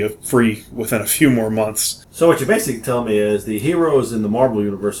sure he'll be free within a few more months. So what you're basically telling me is the heroes in the Marvel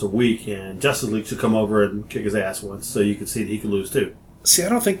Universe are weak, and Justice League should come over and kick his ass once, so you can see that he can lose too. See, I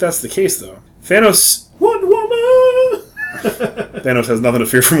don't think that's the case, though. Thanos Wonder Woman! Thanos has nothing to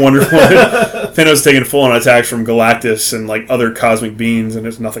fear from Wonder Woman. Thanos is taking full-on attacks from Galactus and, like, other cosmic beings, and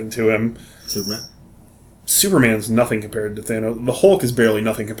it's nothing to him. Superman's nothing compared to Thanos. The Hulk is barely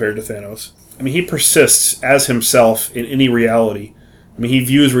nothing compared to Thanos. I mean, he persists as himself in any reality. I mean, he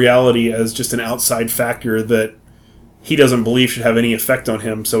views reality as just an outside factor that he doesn't believe should have any effect on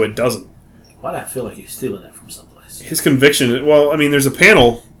him, so it doesn't. Why do I feel like he's stealing that from someplace? His conviction... Well, I mean, there's a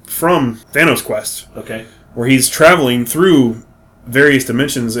panel from Thanos Quest Okay. where he's traveling through various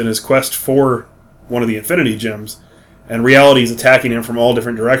dimensions in his quest for one of the Infinity Gems, and reality is attacking him from all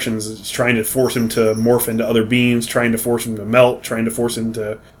different directions. It's trying to force him to morph into other beings, trying to force him to melt, trying to force him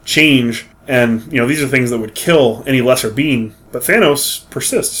to change. And, you know, these are things that would kill any lesser being. But Thanos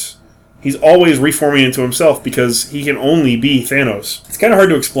persists. He's always reforming into himself because he can only be Thanos. It's kind of hard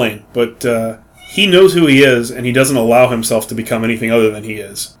to explain, but he knows who he is, and he doesn't allow himself to become anything other than he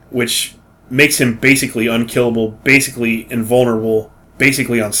is, which makes him basically unkillable, basically invulnerable,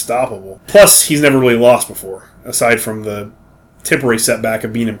 basically unstoppable. Plus, he's never really lost before, aside from the temporary setback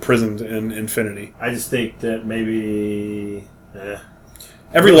of being imprisoned in Infinity. I just think that maybe...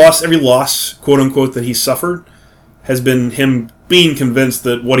 Every loss, quote-unquote, that he's suffered has been him being convinced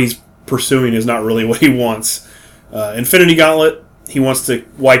that what he's pursuing is not really what he wants. Infinity Gauntlet, he wants to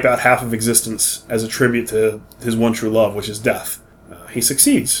wipe out half of existence as a tribute to his one true love, which is death. He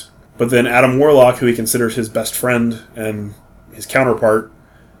succeeds. But then Adam Warlock, who he considers his best friend and his counterpart,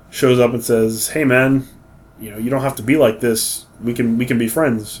 shows up and says, "Hey man, you know, you don't have to be like this. We can be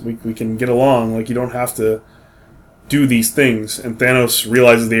friends. We can get along. Like, you don't have to do these things." And Thanos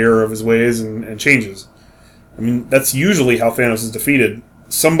realizes the error of his ways and changes. I mean, that's usually how Thanos is defeated.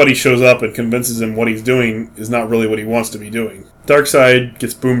 Somebody shows up and convinces him what he's doing is not really what he wants to be doing. Darkseid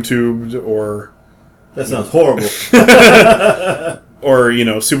gets boom-tubed, or... That sounds horrible. Or, you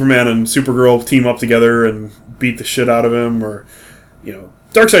know, Superman and Supergirl team up together and beat the shit out of him, or, you know...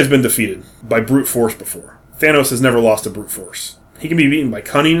 Darkseid's been defeated by brute force before. Thanos has never lost to brute force. He can be beaten by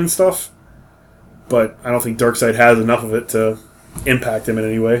cunning and stuff, but I don't think Darkseid has enough of it to impact him in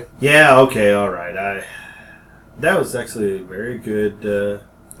any way. Yeah, okay, alright. That was actually a very good...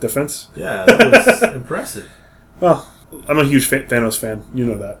 Defense? Yeah, that was impressive. Well, I'm a huge Thanos fan. You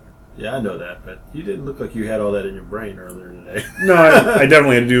know that. Yeah, I know that, but you didn't look like you had all that in your brain earlier today. No, I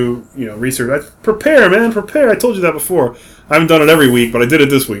definitely had to do, you know, research. Prepare, man, prepare. I told you that before. I haven't done it every week, but I did it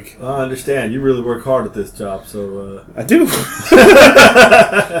this week. I understand. You really work hard at this job, so... I do.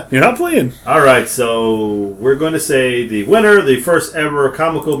 You're not playing. All right, so we're going to say the winner, the first ever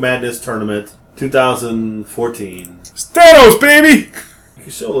Comical Madness Tournament, 2014. Thanos, baby! You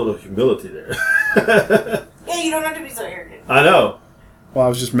can show a little humility there. Yeah, you don't have to be so arrogant. I know. Well, I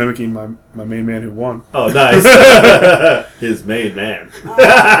was just mimicking my main man who won. Oh, nice. His main man.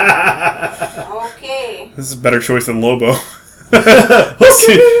 Okay. This is a better choice than Lobo. At least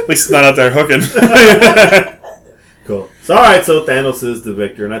it's not out there hooking. Cool. So, all right, so Thanos is the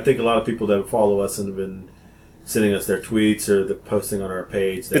victor, and I think a lot of people that follow us and have been sending us their tweets or the posting on our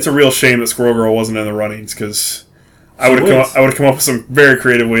page. It's a real shame that Squirrel Girl wasn't in the runnings, because I would have come up with some very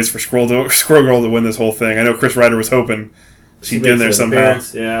creative ways for Squirrel Girl to win this whole thing. I know Chris Ryder was hoping she'd get in there somehow.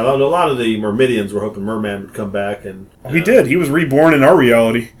 Appearance. Yeah, a lot of the Mermidians were hoping Merman would come back, and he did. He was reborn in our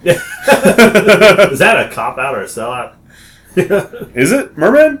reality. Is that a cop out or a sellout? Is it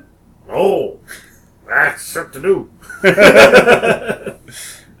Merman? Oh, that's something to do.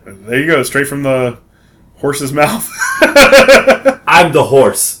 There you go, straight from the horse's mouth. I'm the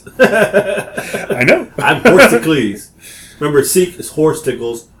horse. I know. I'm Horsticles. Remember, Seek is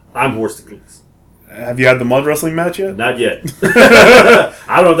Horsticles. I'm Horsticles. Have you had the mud wrestling match yet? Not yet.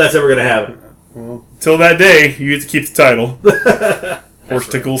 I don't know if that's ever going to happen. Well, till that day, you get to keep the title. Horse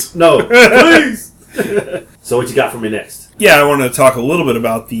tickles. No, please. So what you got for me next? Yeah, I want to talk a little bit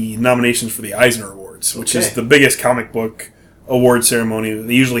about the nominations for the Eisner Awards, which is the biggest comic book award ceremony that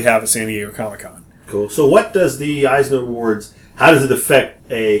they usually have at San Diego Comic-Con. Cool. So what does the Eisner Awards, how does it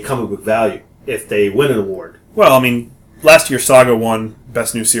affect a comic book value if they win an award? Well, I mean, last year Saga won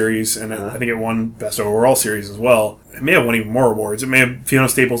Best New Series, and I think it won Best Overall Series as well. It may have won even more awards. Fiona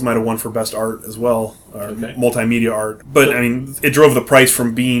Staples might have won for Best Art as well, or multimedia art. But, I mean, it drove the price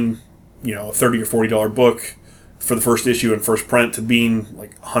from being, a $30 or $40 book for the first issue and first print to being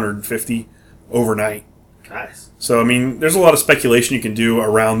like $150 overnight. Nice. So, I mean, there's a lot of speculation you can do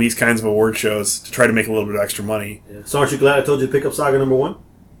around these kinds of award shows to try to make a little bit of extra money. Yeah. So aren't you glad I told you to pick up Saga #1?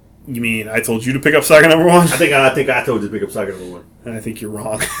 You mean I told you to pick up Saga #1? I think I told you to pick up Saga #1. And I think you're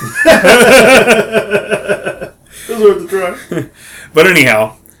wrong. It was worth a try. But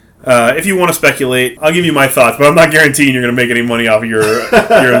anyhow, if you want to speculate, I'll give you my thoughts, but I'm not guaranteeing you're going to make any money off of your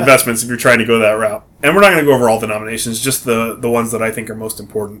investments if you're trying to go that route. And we're not going to go over all the nominations, just the ones that I think are most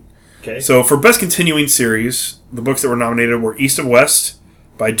important. Okay. So for Best Continuing Series, the books that were nominated were East of West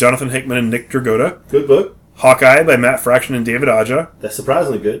by Jonathan Hickman and Nick Dragotta, Good book. Hawkeye by Matt Fraction and David Aja, That's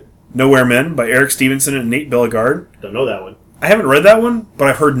surprisingly good. Nowhere Men by Eric Stevenson and Nate Bellegarde. Don't know that one. I haven't read that one, but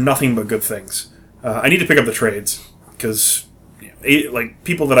I've heard nothing but good things. I need to pick up the trades because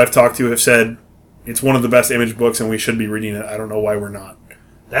people that I've talked to have said it's one of the best Image books and we should be reading it. I don't know why we're not.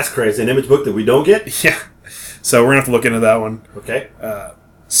 That's crazy. An Image book that we don't get? Yeah. So we're going to have to look into that one. Okay.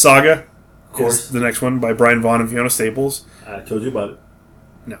 Saga, Of course. is the next one by Brian Vaughan and Fiona Staples. I told you about it.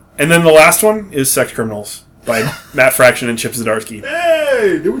 No. And then the last one is Sex Criminals by Matt Fraction and Chip Zdarsky.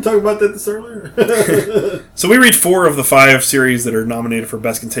 Hey! Did we talk about that this earlier? So we read 4 of the 5 series that are nominated for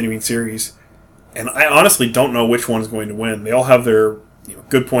Best Continuing Series, and I honestly don't know which one is going to win. They all have their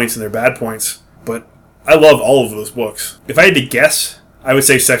good points and their bad points, but I love all of those books. If I had to guess, I would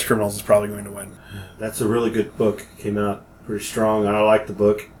say Sex Criminals is probably going to win. That's a really good book. Came out pretty strong. I like the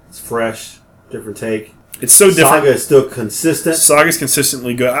book. It's fresh, different take. It's so different. Saga is still consistent. Saga's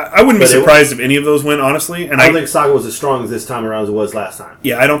consistently good. I wouldn't be But surprised if any of those win, honestly. And I don't think Saga was as strong this time around as it was last time.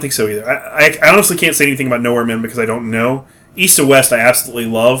 Yeah, I don't think so either. I honestly can't say anything about Nowhere Men because I don't know. East to West I absolutely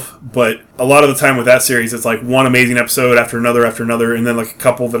love, but a lot of the time with that series, it's like one amazing episode after another, and then like a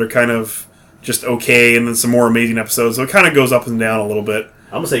couple that are kind of just okay, and then some more amazing episodes. So it kind of goes up and down a little bit.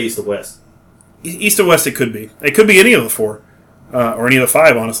 I'm going to say East to West. East to West it could be. It could be any of the 4, or any of the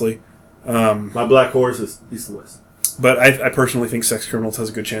 5, honestly. My black horse is East to West. But I personally think Sex Criminals has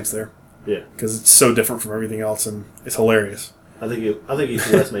a good chance there. Yeah. Because it's so different from everything else, and it's hilarious. I think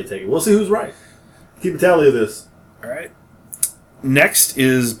East to West may take it. We'll see who's right. Keep a tally of this. All right. Next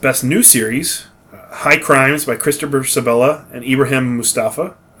is Best New Series, High Crimes by Christopher Sabella and Ibrahim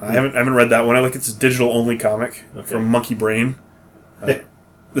Mustafa. I haven't read that one. I think it's a digital-only comic from Monkey Brain.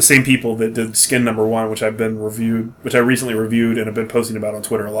 The same people that did Skin #1, which I recently reviewed and have been posting about on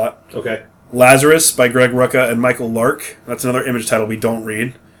Twitter a lot. Okay. Lazarus by Greg Rucka and Michael Lark. That's another Image title we don't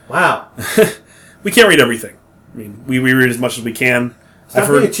read. Wow. We can't read everything. I mean, we read as much as we can. Stop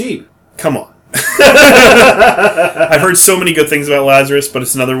being cheap. Come on. I've heard so many good things about Lazarus, but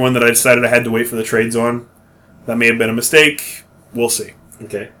it's another one that I decided I had to wait for the trades on. That may have been a mistake. We'll see.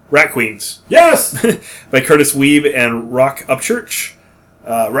 Okay. Rat Queens. Yes! By Curtis Weeb and Rock Upchurch.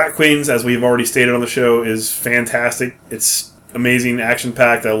 Rat Queens, as we've already stated on the show, is fantastic. It's amazing,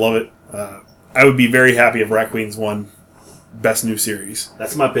 action-packed. I love it. I would be very happy if Rat Queens won Best New Series.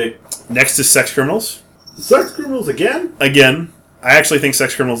 That's my pick. Next is Sex Criminals. Sex Criminals again? Again, I actually think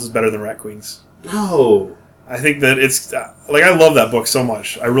Sex Criminals is better than Rat Queens. No. I think that it's... I love that book so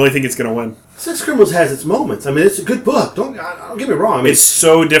much. I really think it's going to win. Sex Criminals has its moments. I mean, it's a good book. Don't get me wrong. I mean, It's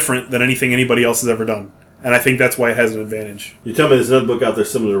so different than anything anybody else has ever done. And I think that's why it has an advantage. you tell me there's another book out there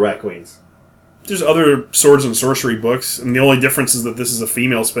similar to Rat Queens. There's other swords and sorcery books, and the only difference is that this is a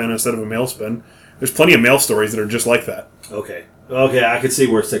female spin instead of a male spin. There's plenty of male stories that are just like that. Okay, I could see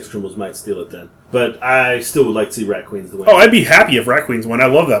where Sex Criminals might steal it then. But I still would like to see Rat Queens the win. Oh, I'd be happy if Rat Queens won. I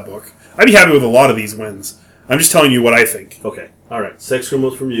love that book. I'd be happy with a lot of these wins. I'm just telling you what I think. Okay, alright. Sex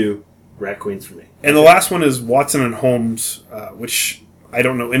Criminals from you, Rat Queens from me. And the last one is Watson and Holmes, which I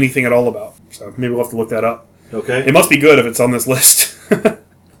don't know anything at all about. So maybe we'll have to look that up. Okay? It must be good if it's on this list.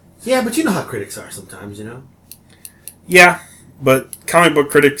 Yeah, but you know how critics are sometimes, you know? Yeah, but comic book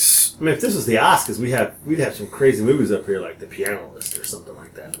critics... I mean, if this was the Oscars, we'd have some crazy movies up here like The Pianist or something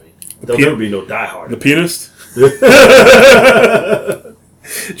like that. I mean, there'll never be no Die Hard. The Pianist?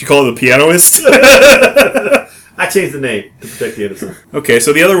 Did you call it The Pianoist? I changed the name to protect the innocent. Okay,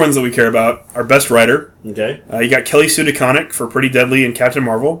 so the other ones that we care about are Best Writer. Okay? You got Kelly Sue DeConnick for Pretty Deadly and Captain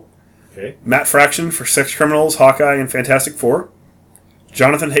Marvel. Okay. Matt Fraction for Sex Criminals, Hawkeye, and Fantastic Four.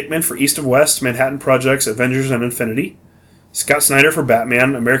 Jonathan Hickman for East of West, Manhattan Projects, Avengers, and Infinity. Scott Snyder for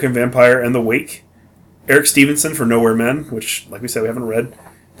Batman, American Vampire, and The Wake. Eric Stevenson for Nowhere Men, which, like we said, we haven't read.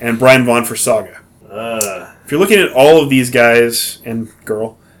 And Brian Vaughan for Saga. If you're looking at all of these guys and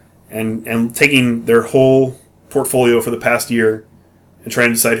girl and taking their whole portfolio for the past year and trying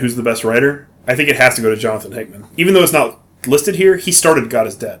to decide who's the best writer, I think it has to go to Jonathan Hickman. Even though it's not listed here, he started God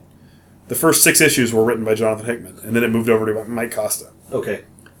is Dead. The first 6 issues were written by Jonathan Hickman, and then it moved over to Mike Costa. Okay.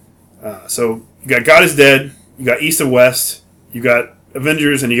 So you got God is Dead, you got East of West, you got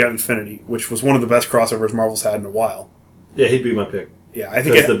Avengers, and you got Infinity, which was one of the best crossovers Marvel's had in a while. Yeah, he'd be my pick. Yeah, I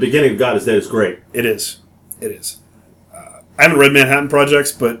think Because the beginning of God is Dead is great. it is. It is. I haven't read Manhattan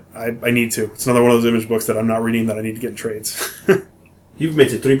Projects, but I need to. It's another one of those Image books that I'm not reading that I need to get in trades. You've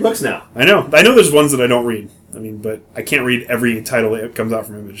mentioned 3 books now. I know there's ones that I don't read. I mean, but I can't read every title that comes out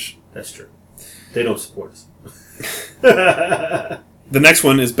from Image. That's true. They don't support us. The next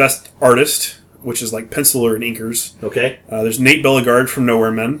one is Best Artist, which is like penciler and inkers. Okay. There's Nate Bellegarde from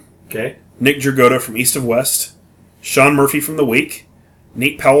Nowhere Men, Okay. Nick Dragotta from East of West, Sean Murphy from The Wake,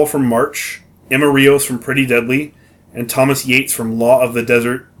 Nate Powell from March, Emma Rios from Pretty Deadly, and Thomas Yates from Law of the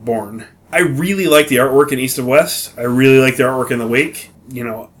Desert Born. I really like the artwork in East of West. I really like the artwork in The Wake. You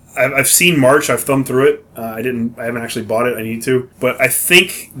know, I've seen March. I've thumbed through it. I haven't actually bought it. I need to. But I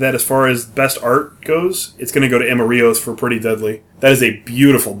think that as far as best art goes, it's going to go to Emma Rios for Pretty Deadly. That is a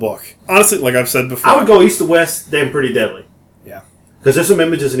beautiful book. Honestly, like I've said before, I would go East to West, then Pretty Deadly. Yeah. Because there's some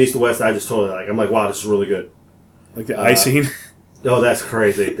images in East to West I just totally like. I'm like, wow, this is really good. Like the eye scene. Oh, that's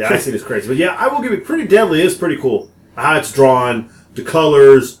crazy. The eye scene is crazy. But yeah, I will give it Pretty Deadly is pretty cool. How it's drawn, the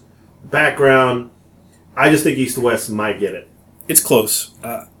colors, background. I just think East to West might get it. It's close.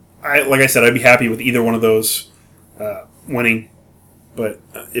 Like I said, I'd be happy with either one of those winning. But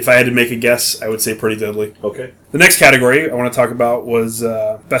if I had to make a guess, I would say Pretty Deadly. Okay. The next category I want to talk about was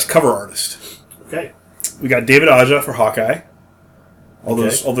Best Cover Artist. Okay. We got David Aja for Hawkeye. All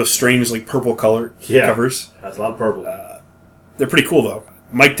Okay. those strange like purple color covers. That's a lot of purple. They're pretty cool though.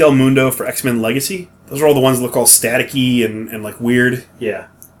 Mike Del Mundo for X-Men Legacy. Those are all the ones that look all staticky and like weird. Yeah.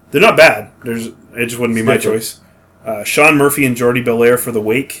 They're not bad. It just wouldn't be my choice. Sean Murphy and Jordi Belair for The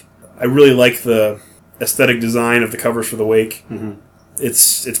Wake. I really like the aesthetic design of the covers for The Wake. Mm-hmm.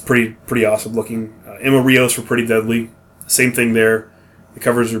 It's pretty awesome looking. Emma Rios for Pretty Deadly. Same thing there. The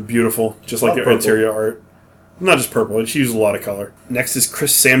covers are beautiful, just like their purple. interior art. Not just purple, she uses a lot of color. Next is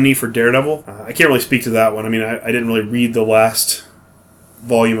Chris Samney for Daredevil. I can't really speak to that one. I mean, I didn't really read the last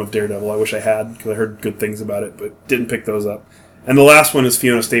volume of Daredevil. I wish I had, because I heard good things about it, but didn't pick those up. And the last one is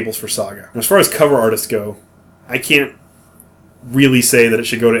Fiona Staples for Saga. And as far as cover artists go, I can't really say that it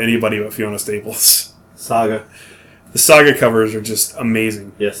should go to anybody but Fiona Staples. Saga. The Saga covers are just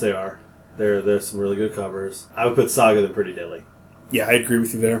amazing. Yes, they are. There's some really good covers. I would put Saga than Pretty Deadly. Yeah, I agree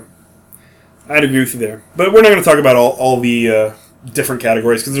with you there. I'd agree with you there. But we're not going to talk about all the different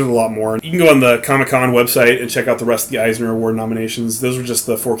categories, because there's a lot more. You can go on the Comic-Con website and check out the rest of the Eisner Award nominations. Those were just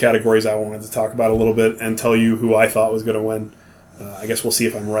the 4 categories I wanted to talk about a little bit and tell you who I thought was going to win. I guess we'll see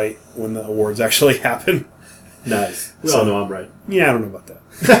if I'm right when the awards actually happen. Nice. We all know I'm right. Yeah, I don't know about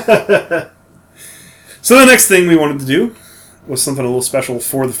that. So the next thing we wanted to do was something a little special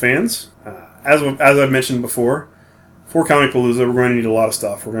for the fans. As I've mentioned before, for Comic Palooza, we're going to need a lot of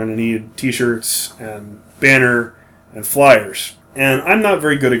stuff. We're going to need t-shirts and banner and flyers. And I'm not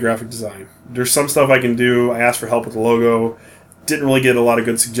very good at graphic design. There's some stuff I can do. I asked for help with the logo. Didn't really get a lot of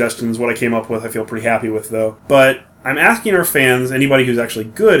good suggestions. What I came up with, I feel pretty happy with, though. But I'm asking our fans, anybody who's actually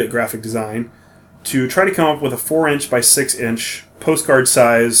good at graphic design, to try to come up with a 4-inch by 6-inch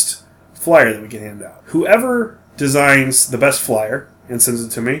postcard-sized flyer that we can hand out. Whoever designs the best flyer and sends it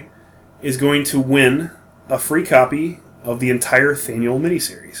to me is going to win a free copy of the entire Thaniel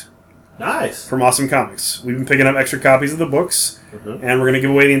miniseries Nice. from Awesome Comics. We've been picking up extra copies of the books, and we're going to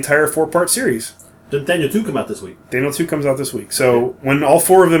give away the entire 4-part series. Didn't Daniel 2 come out this week? Daniel 2 comes out this week. So when all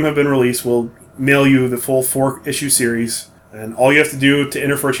 4 of them have been released, we'll mail you the full 4-issue series. And all you have to do to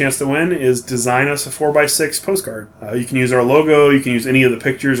enter for a chance to win is design us a 4x6 postcard. You can use our logo. You can use any of the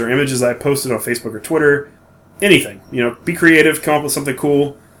pictures or images I posted on Facebook or Twitter. Anything. Be creative. Come up with something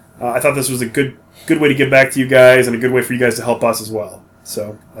cool. I thought this was a good way to give back to you guys and a good way for you guys to help us as well.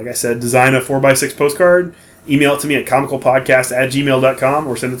 So, like I said, design a 4x6 postcard. Email it to me at comicalpodcast@gmail.com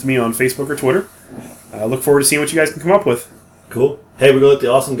or send it to me on Facebook or Twitter. I look forward to seeing what you guys can come up with. Cool. Hey, we're going to let the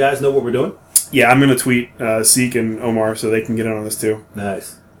awesome guys know what we're doing? Yeah, I'm going to tweet Seek and Omar so they can get in on this too.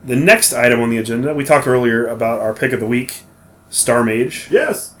 Nice. The next item on the agenda, we talked earlier about our pick of the week, Star Mage.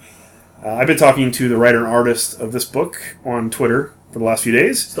 Yes. I've been talking to the writer and artist of this book on Twitter for the last few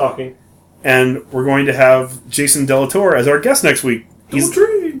days, Stalking. and we're going to have Jason Delatorre as our guest next week. He's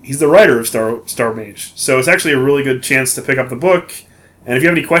the writer of Star Mage, so it's actually a really good chance to pick up the book. And if you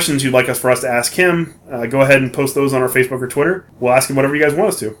have any questions you'd like for us to ask him, go ahead and post those on our Facebook or Twitter. We'll ask him whatever you guys want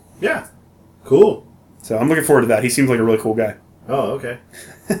us to. Yeah. Cool. So I'm looking forward to that. He seems like a really cool guy. Oh, okay.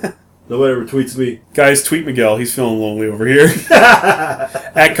 Nobody ever tweets me. Guys, tweet Miguel. He's feeling lonely over here.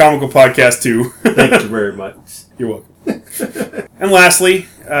 At Comical Podcast 2. Thank you very much. You're welcome. And lastly,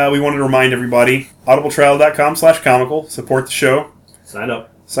 we wanted to remind everybody, audibletrial.com/comical. Support the show. Sign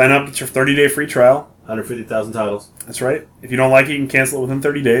up. Sign up, get your 30-day free trial. 150,000 titles. That's right. If you don't like it, you can cancel it within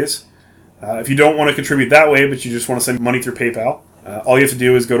 30 days. If you don't want to contribute that way, but you just want to send money through PayPal, all you have to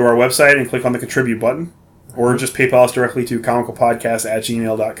do is go to our website and click on the contribute button, or just PayPal us directly to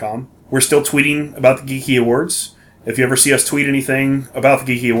comicalpodcast@gmail.com. We're still tweeting about the Geeky Awards. If you ever see us tweet anything about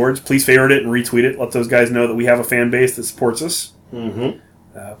the Geeky Awards, please favorite it and retweet it. Let those guys know that we have a fan base that supports us. Mm-hmm.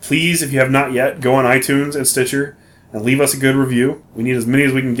 Please, if you have not yet, go on iTunes and Stitcher and leave us a good review. We need as many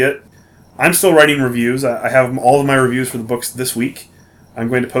as we can get. I'm still writing reviews. I have all of my reviews for the books this week. I'm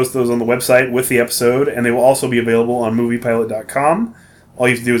going to post those on the website with the episode, and they will also be available on moviepilot.com. All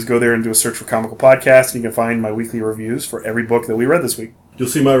you have to do is go there and do a search for Comical Podcast, and you can find my weekly reviews for every book that we read this week. You'll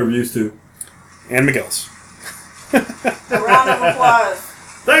see my reviews too. And Miguel's. A round of applause.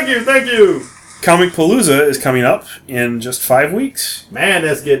 Thank you, thank you. Comic Palooza is coming up in just 5 weeks. Man,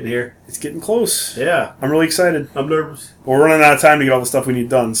 that's getting here. It's getting close. Yeah, I'm really excited. I'm nervous. Well, we're running out of time to get all the stuff we need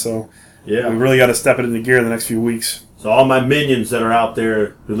done, so Yeah. we really got to step it into gear in the next few weeks. So all my minions that are out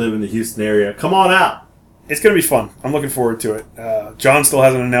there who live in the Houston area, come on out. It's going to be fun. I'm looking forward to it. John still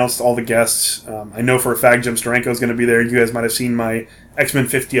hasn't announced all the guests. I know for a fact Jim Steranko is going to be there. You guys might have seen my X-Men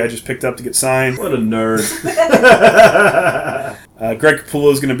 50 I just picked up to get signed. What a nerd. Greg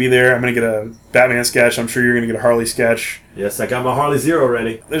Capullo is going to be there. I'm going to get a Batman sketch. I'm sure you're going to get a Harley sketch. Yes, I got my Harley Zero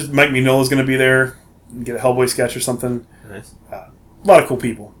ready. There's Mike Mignola is going to be there. Get a Hellboy sketch or something. Nice. A lot of cool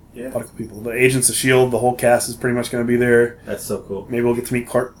people. Yeah. A lot of cool people. The Agents of S.H.I.E.L.D., the whole cast is pretty much going to be there. That's so cool. Maybe we'll get to meet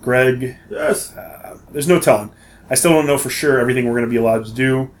Clark Gregg. Yes. There's no telling. I still don't know for sure everything we're going to be allowed to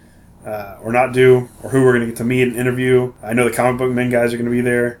do or not do, or who we're going to get to meet and interview. I know the Comic Book Men guys are going to be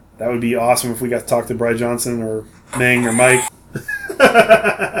there. That would be awesome if we got to talk to Bri Johnson or Ming or Mike.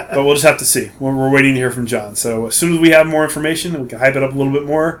 But we'll just have to see. We're waiting to hear from John. So as soon as we have more information and we can hype it up a little bit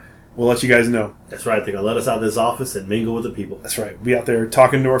more, we'll let you guys know. That's right. They're going to let us out of this office and mingle with the people. That's right. We'll be out there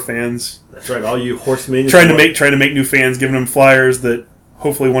talking to our fans. That's right. All you horse minions. Trying to make new fans, giving them flyers that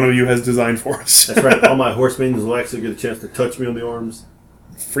hopefully one of you has designed for us. That's right. All my horse minions will actually get a chance to touch me on the arms.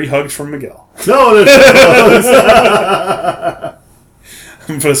 Free hugs from Miguel. No, no, no. I'm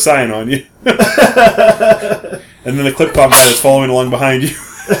going to put a sign on you. And then the Clip Pop guy is following along behind you.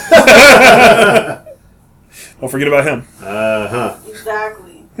 Don't forget about him. Uh-huh.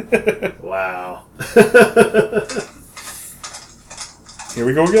 Exactly. Wow. Here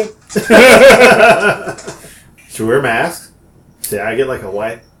we go again. Should we wear masks? See, I get like a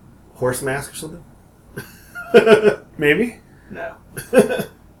white horse mask or something? Maybe. No.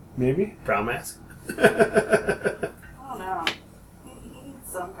 Maybe. Brown mask? I don't know. He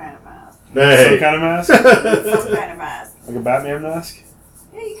needs some kind of mask. Hey. Some kind of mask? Some kind of mask. Like a Batman mask?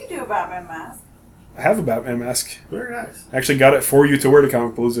 Yeah, you could do a Batman mask. I have a Batman mask. Very nice. I actually got it for you to wear to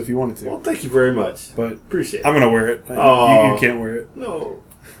Comic Palooza if you wanted to. Well, thank you very much. But Appreciate it. I'm going to wear it. Oh. You can't wear it. No.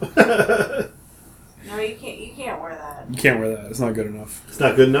 No, you can't. You can't wear that. You can't wear that. It's not good enough. It's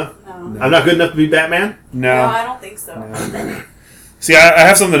not good enough? No. No. I'm not good enough to be Batman? No, No. I don't think so. No. See, I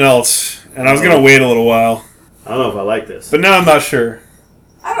have something else, and I was going to wait a little while. I don't know if I like this. But now I'm not sure.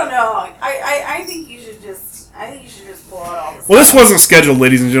 I don't know. I think you should just. I think you should just pull out all this. Well, this wasn't scheduled,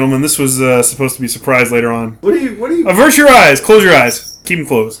 ladies and gentlemen. This was supposed to be a surprise later on. What do you... Avert your eyes. Close your eyes. Keep them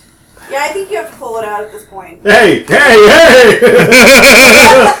closed. Yeah, I think you have to pull it out at this point. Hey! I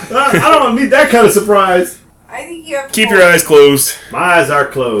don't need that kind of surprise. I think you have to Keep pull your eyes closed. My eyes are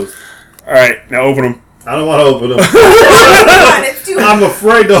closed. All right, now open them. I don't want to open them. Come on, it's too. I'm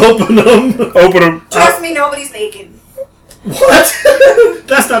afraid to open them. Open them. Trust me, nobody's naked. What?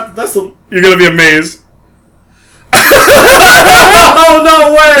 That's the... You're going to be amazed. Oh,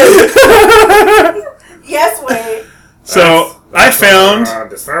 no way! Yes, Wade. So, I found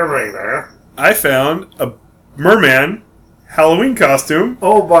Disturbing there. a merman Halloween costume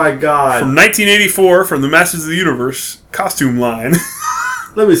Oh, my God. from 1984 from the Masters of the Universe costume line.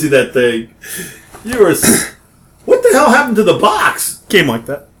 Let me see that thing. You were... What the hell happened to the box? Came like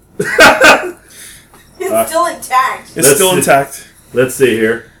that. It's still intact. It's Let's still see. intact. Let's see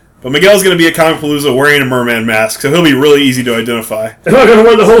here. But Miguel's going to be at Comic Palooza wearing a merman mask, so he'll be really easy to identify. Am I going to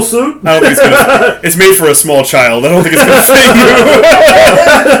wear the whole suit? I don't think it's going to... It's made for a small child. I don't think it's going to fit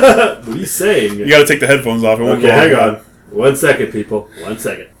you. What are you saying? You got to take the headphones off. It won't Okay, go hang on. on. 1 second, people. 1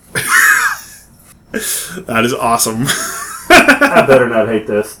 second. That is awesome. I better not hate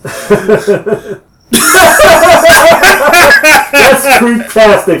this. That's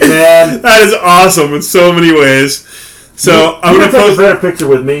creeptastic, man. That is awesome in so many ways. So I'm You gonna take a post. better picture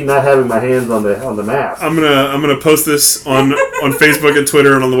with me not having my hands on the mask. I'm gonna post this on Facebook and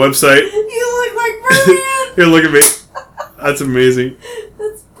Twitter and on the website. You look like brilliant. Here, look at me. That's amazing.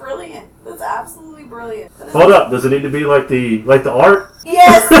 That's brilliant. That's absolutely brilliant. That is- Hold up, does it need to be like the art?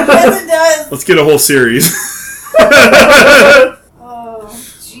 Yes, yes, it does. Let's get a whole series. Oh,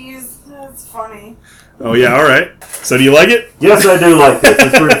 jeez, that's funny. Oh yeah, all right. So do you like it? Yes, I do like this.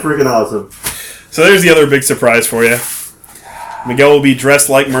 It's pretty freaking awesome. So there's the other big surprise for you. Miguel will be dressed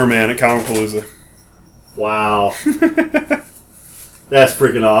like Merman at Comicpalooza. Wow. That's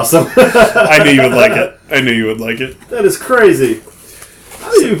freaking awesome. I knew you would like it. I knew you would like it. That is crazy.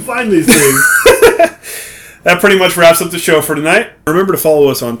 How do you find these things? That pretty much wraps up the show for tonight. Remember to follow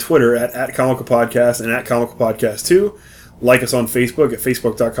us on Twitter at Comical Podcast and at Comical Podcast 2. Like us on Facebook at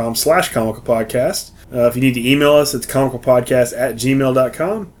facebook.com/comicalpodcast. If you need to email us, it's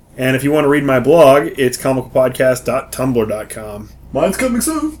comicalpodcast@gmail.com. And if you want to read my blog, it's comicalpodcast.tumblr.com. Mine's coming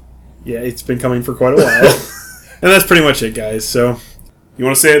soon. Yeah, it's been coming for quite a while. And that's pretty much it, guys. So, you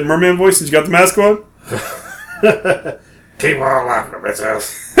want to say it in Merman voice since you got the mask on? Keep on laughing,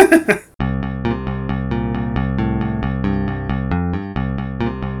 bitches.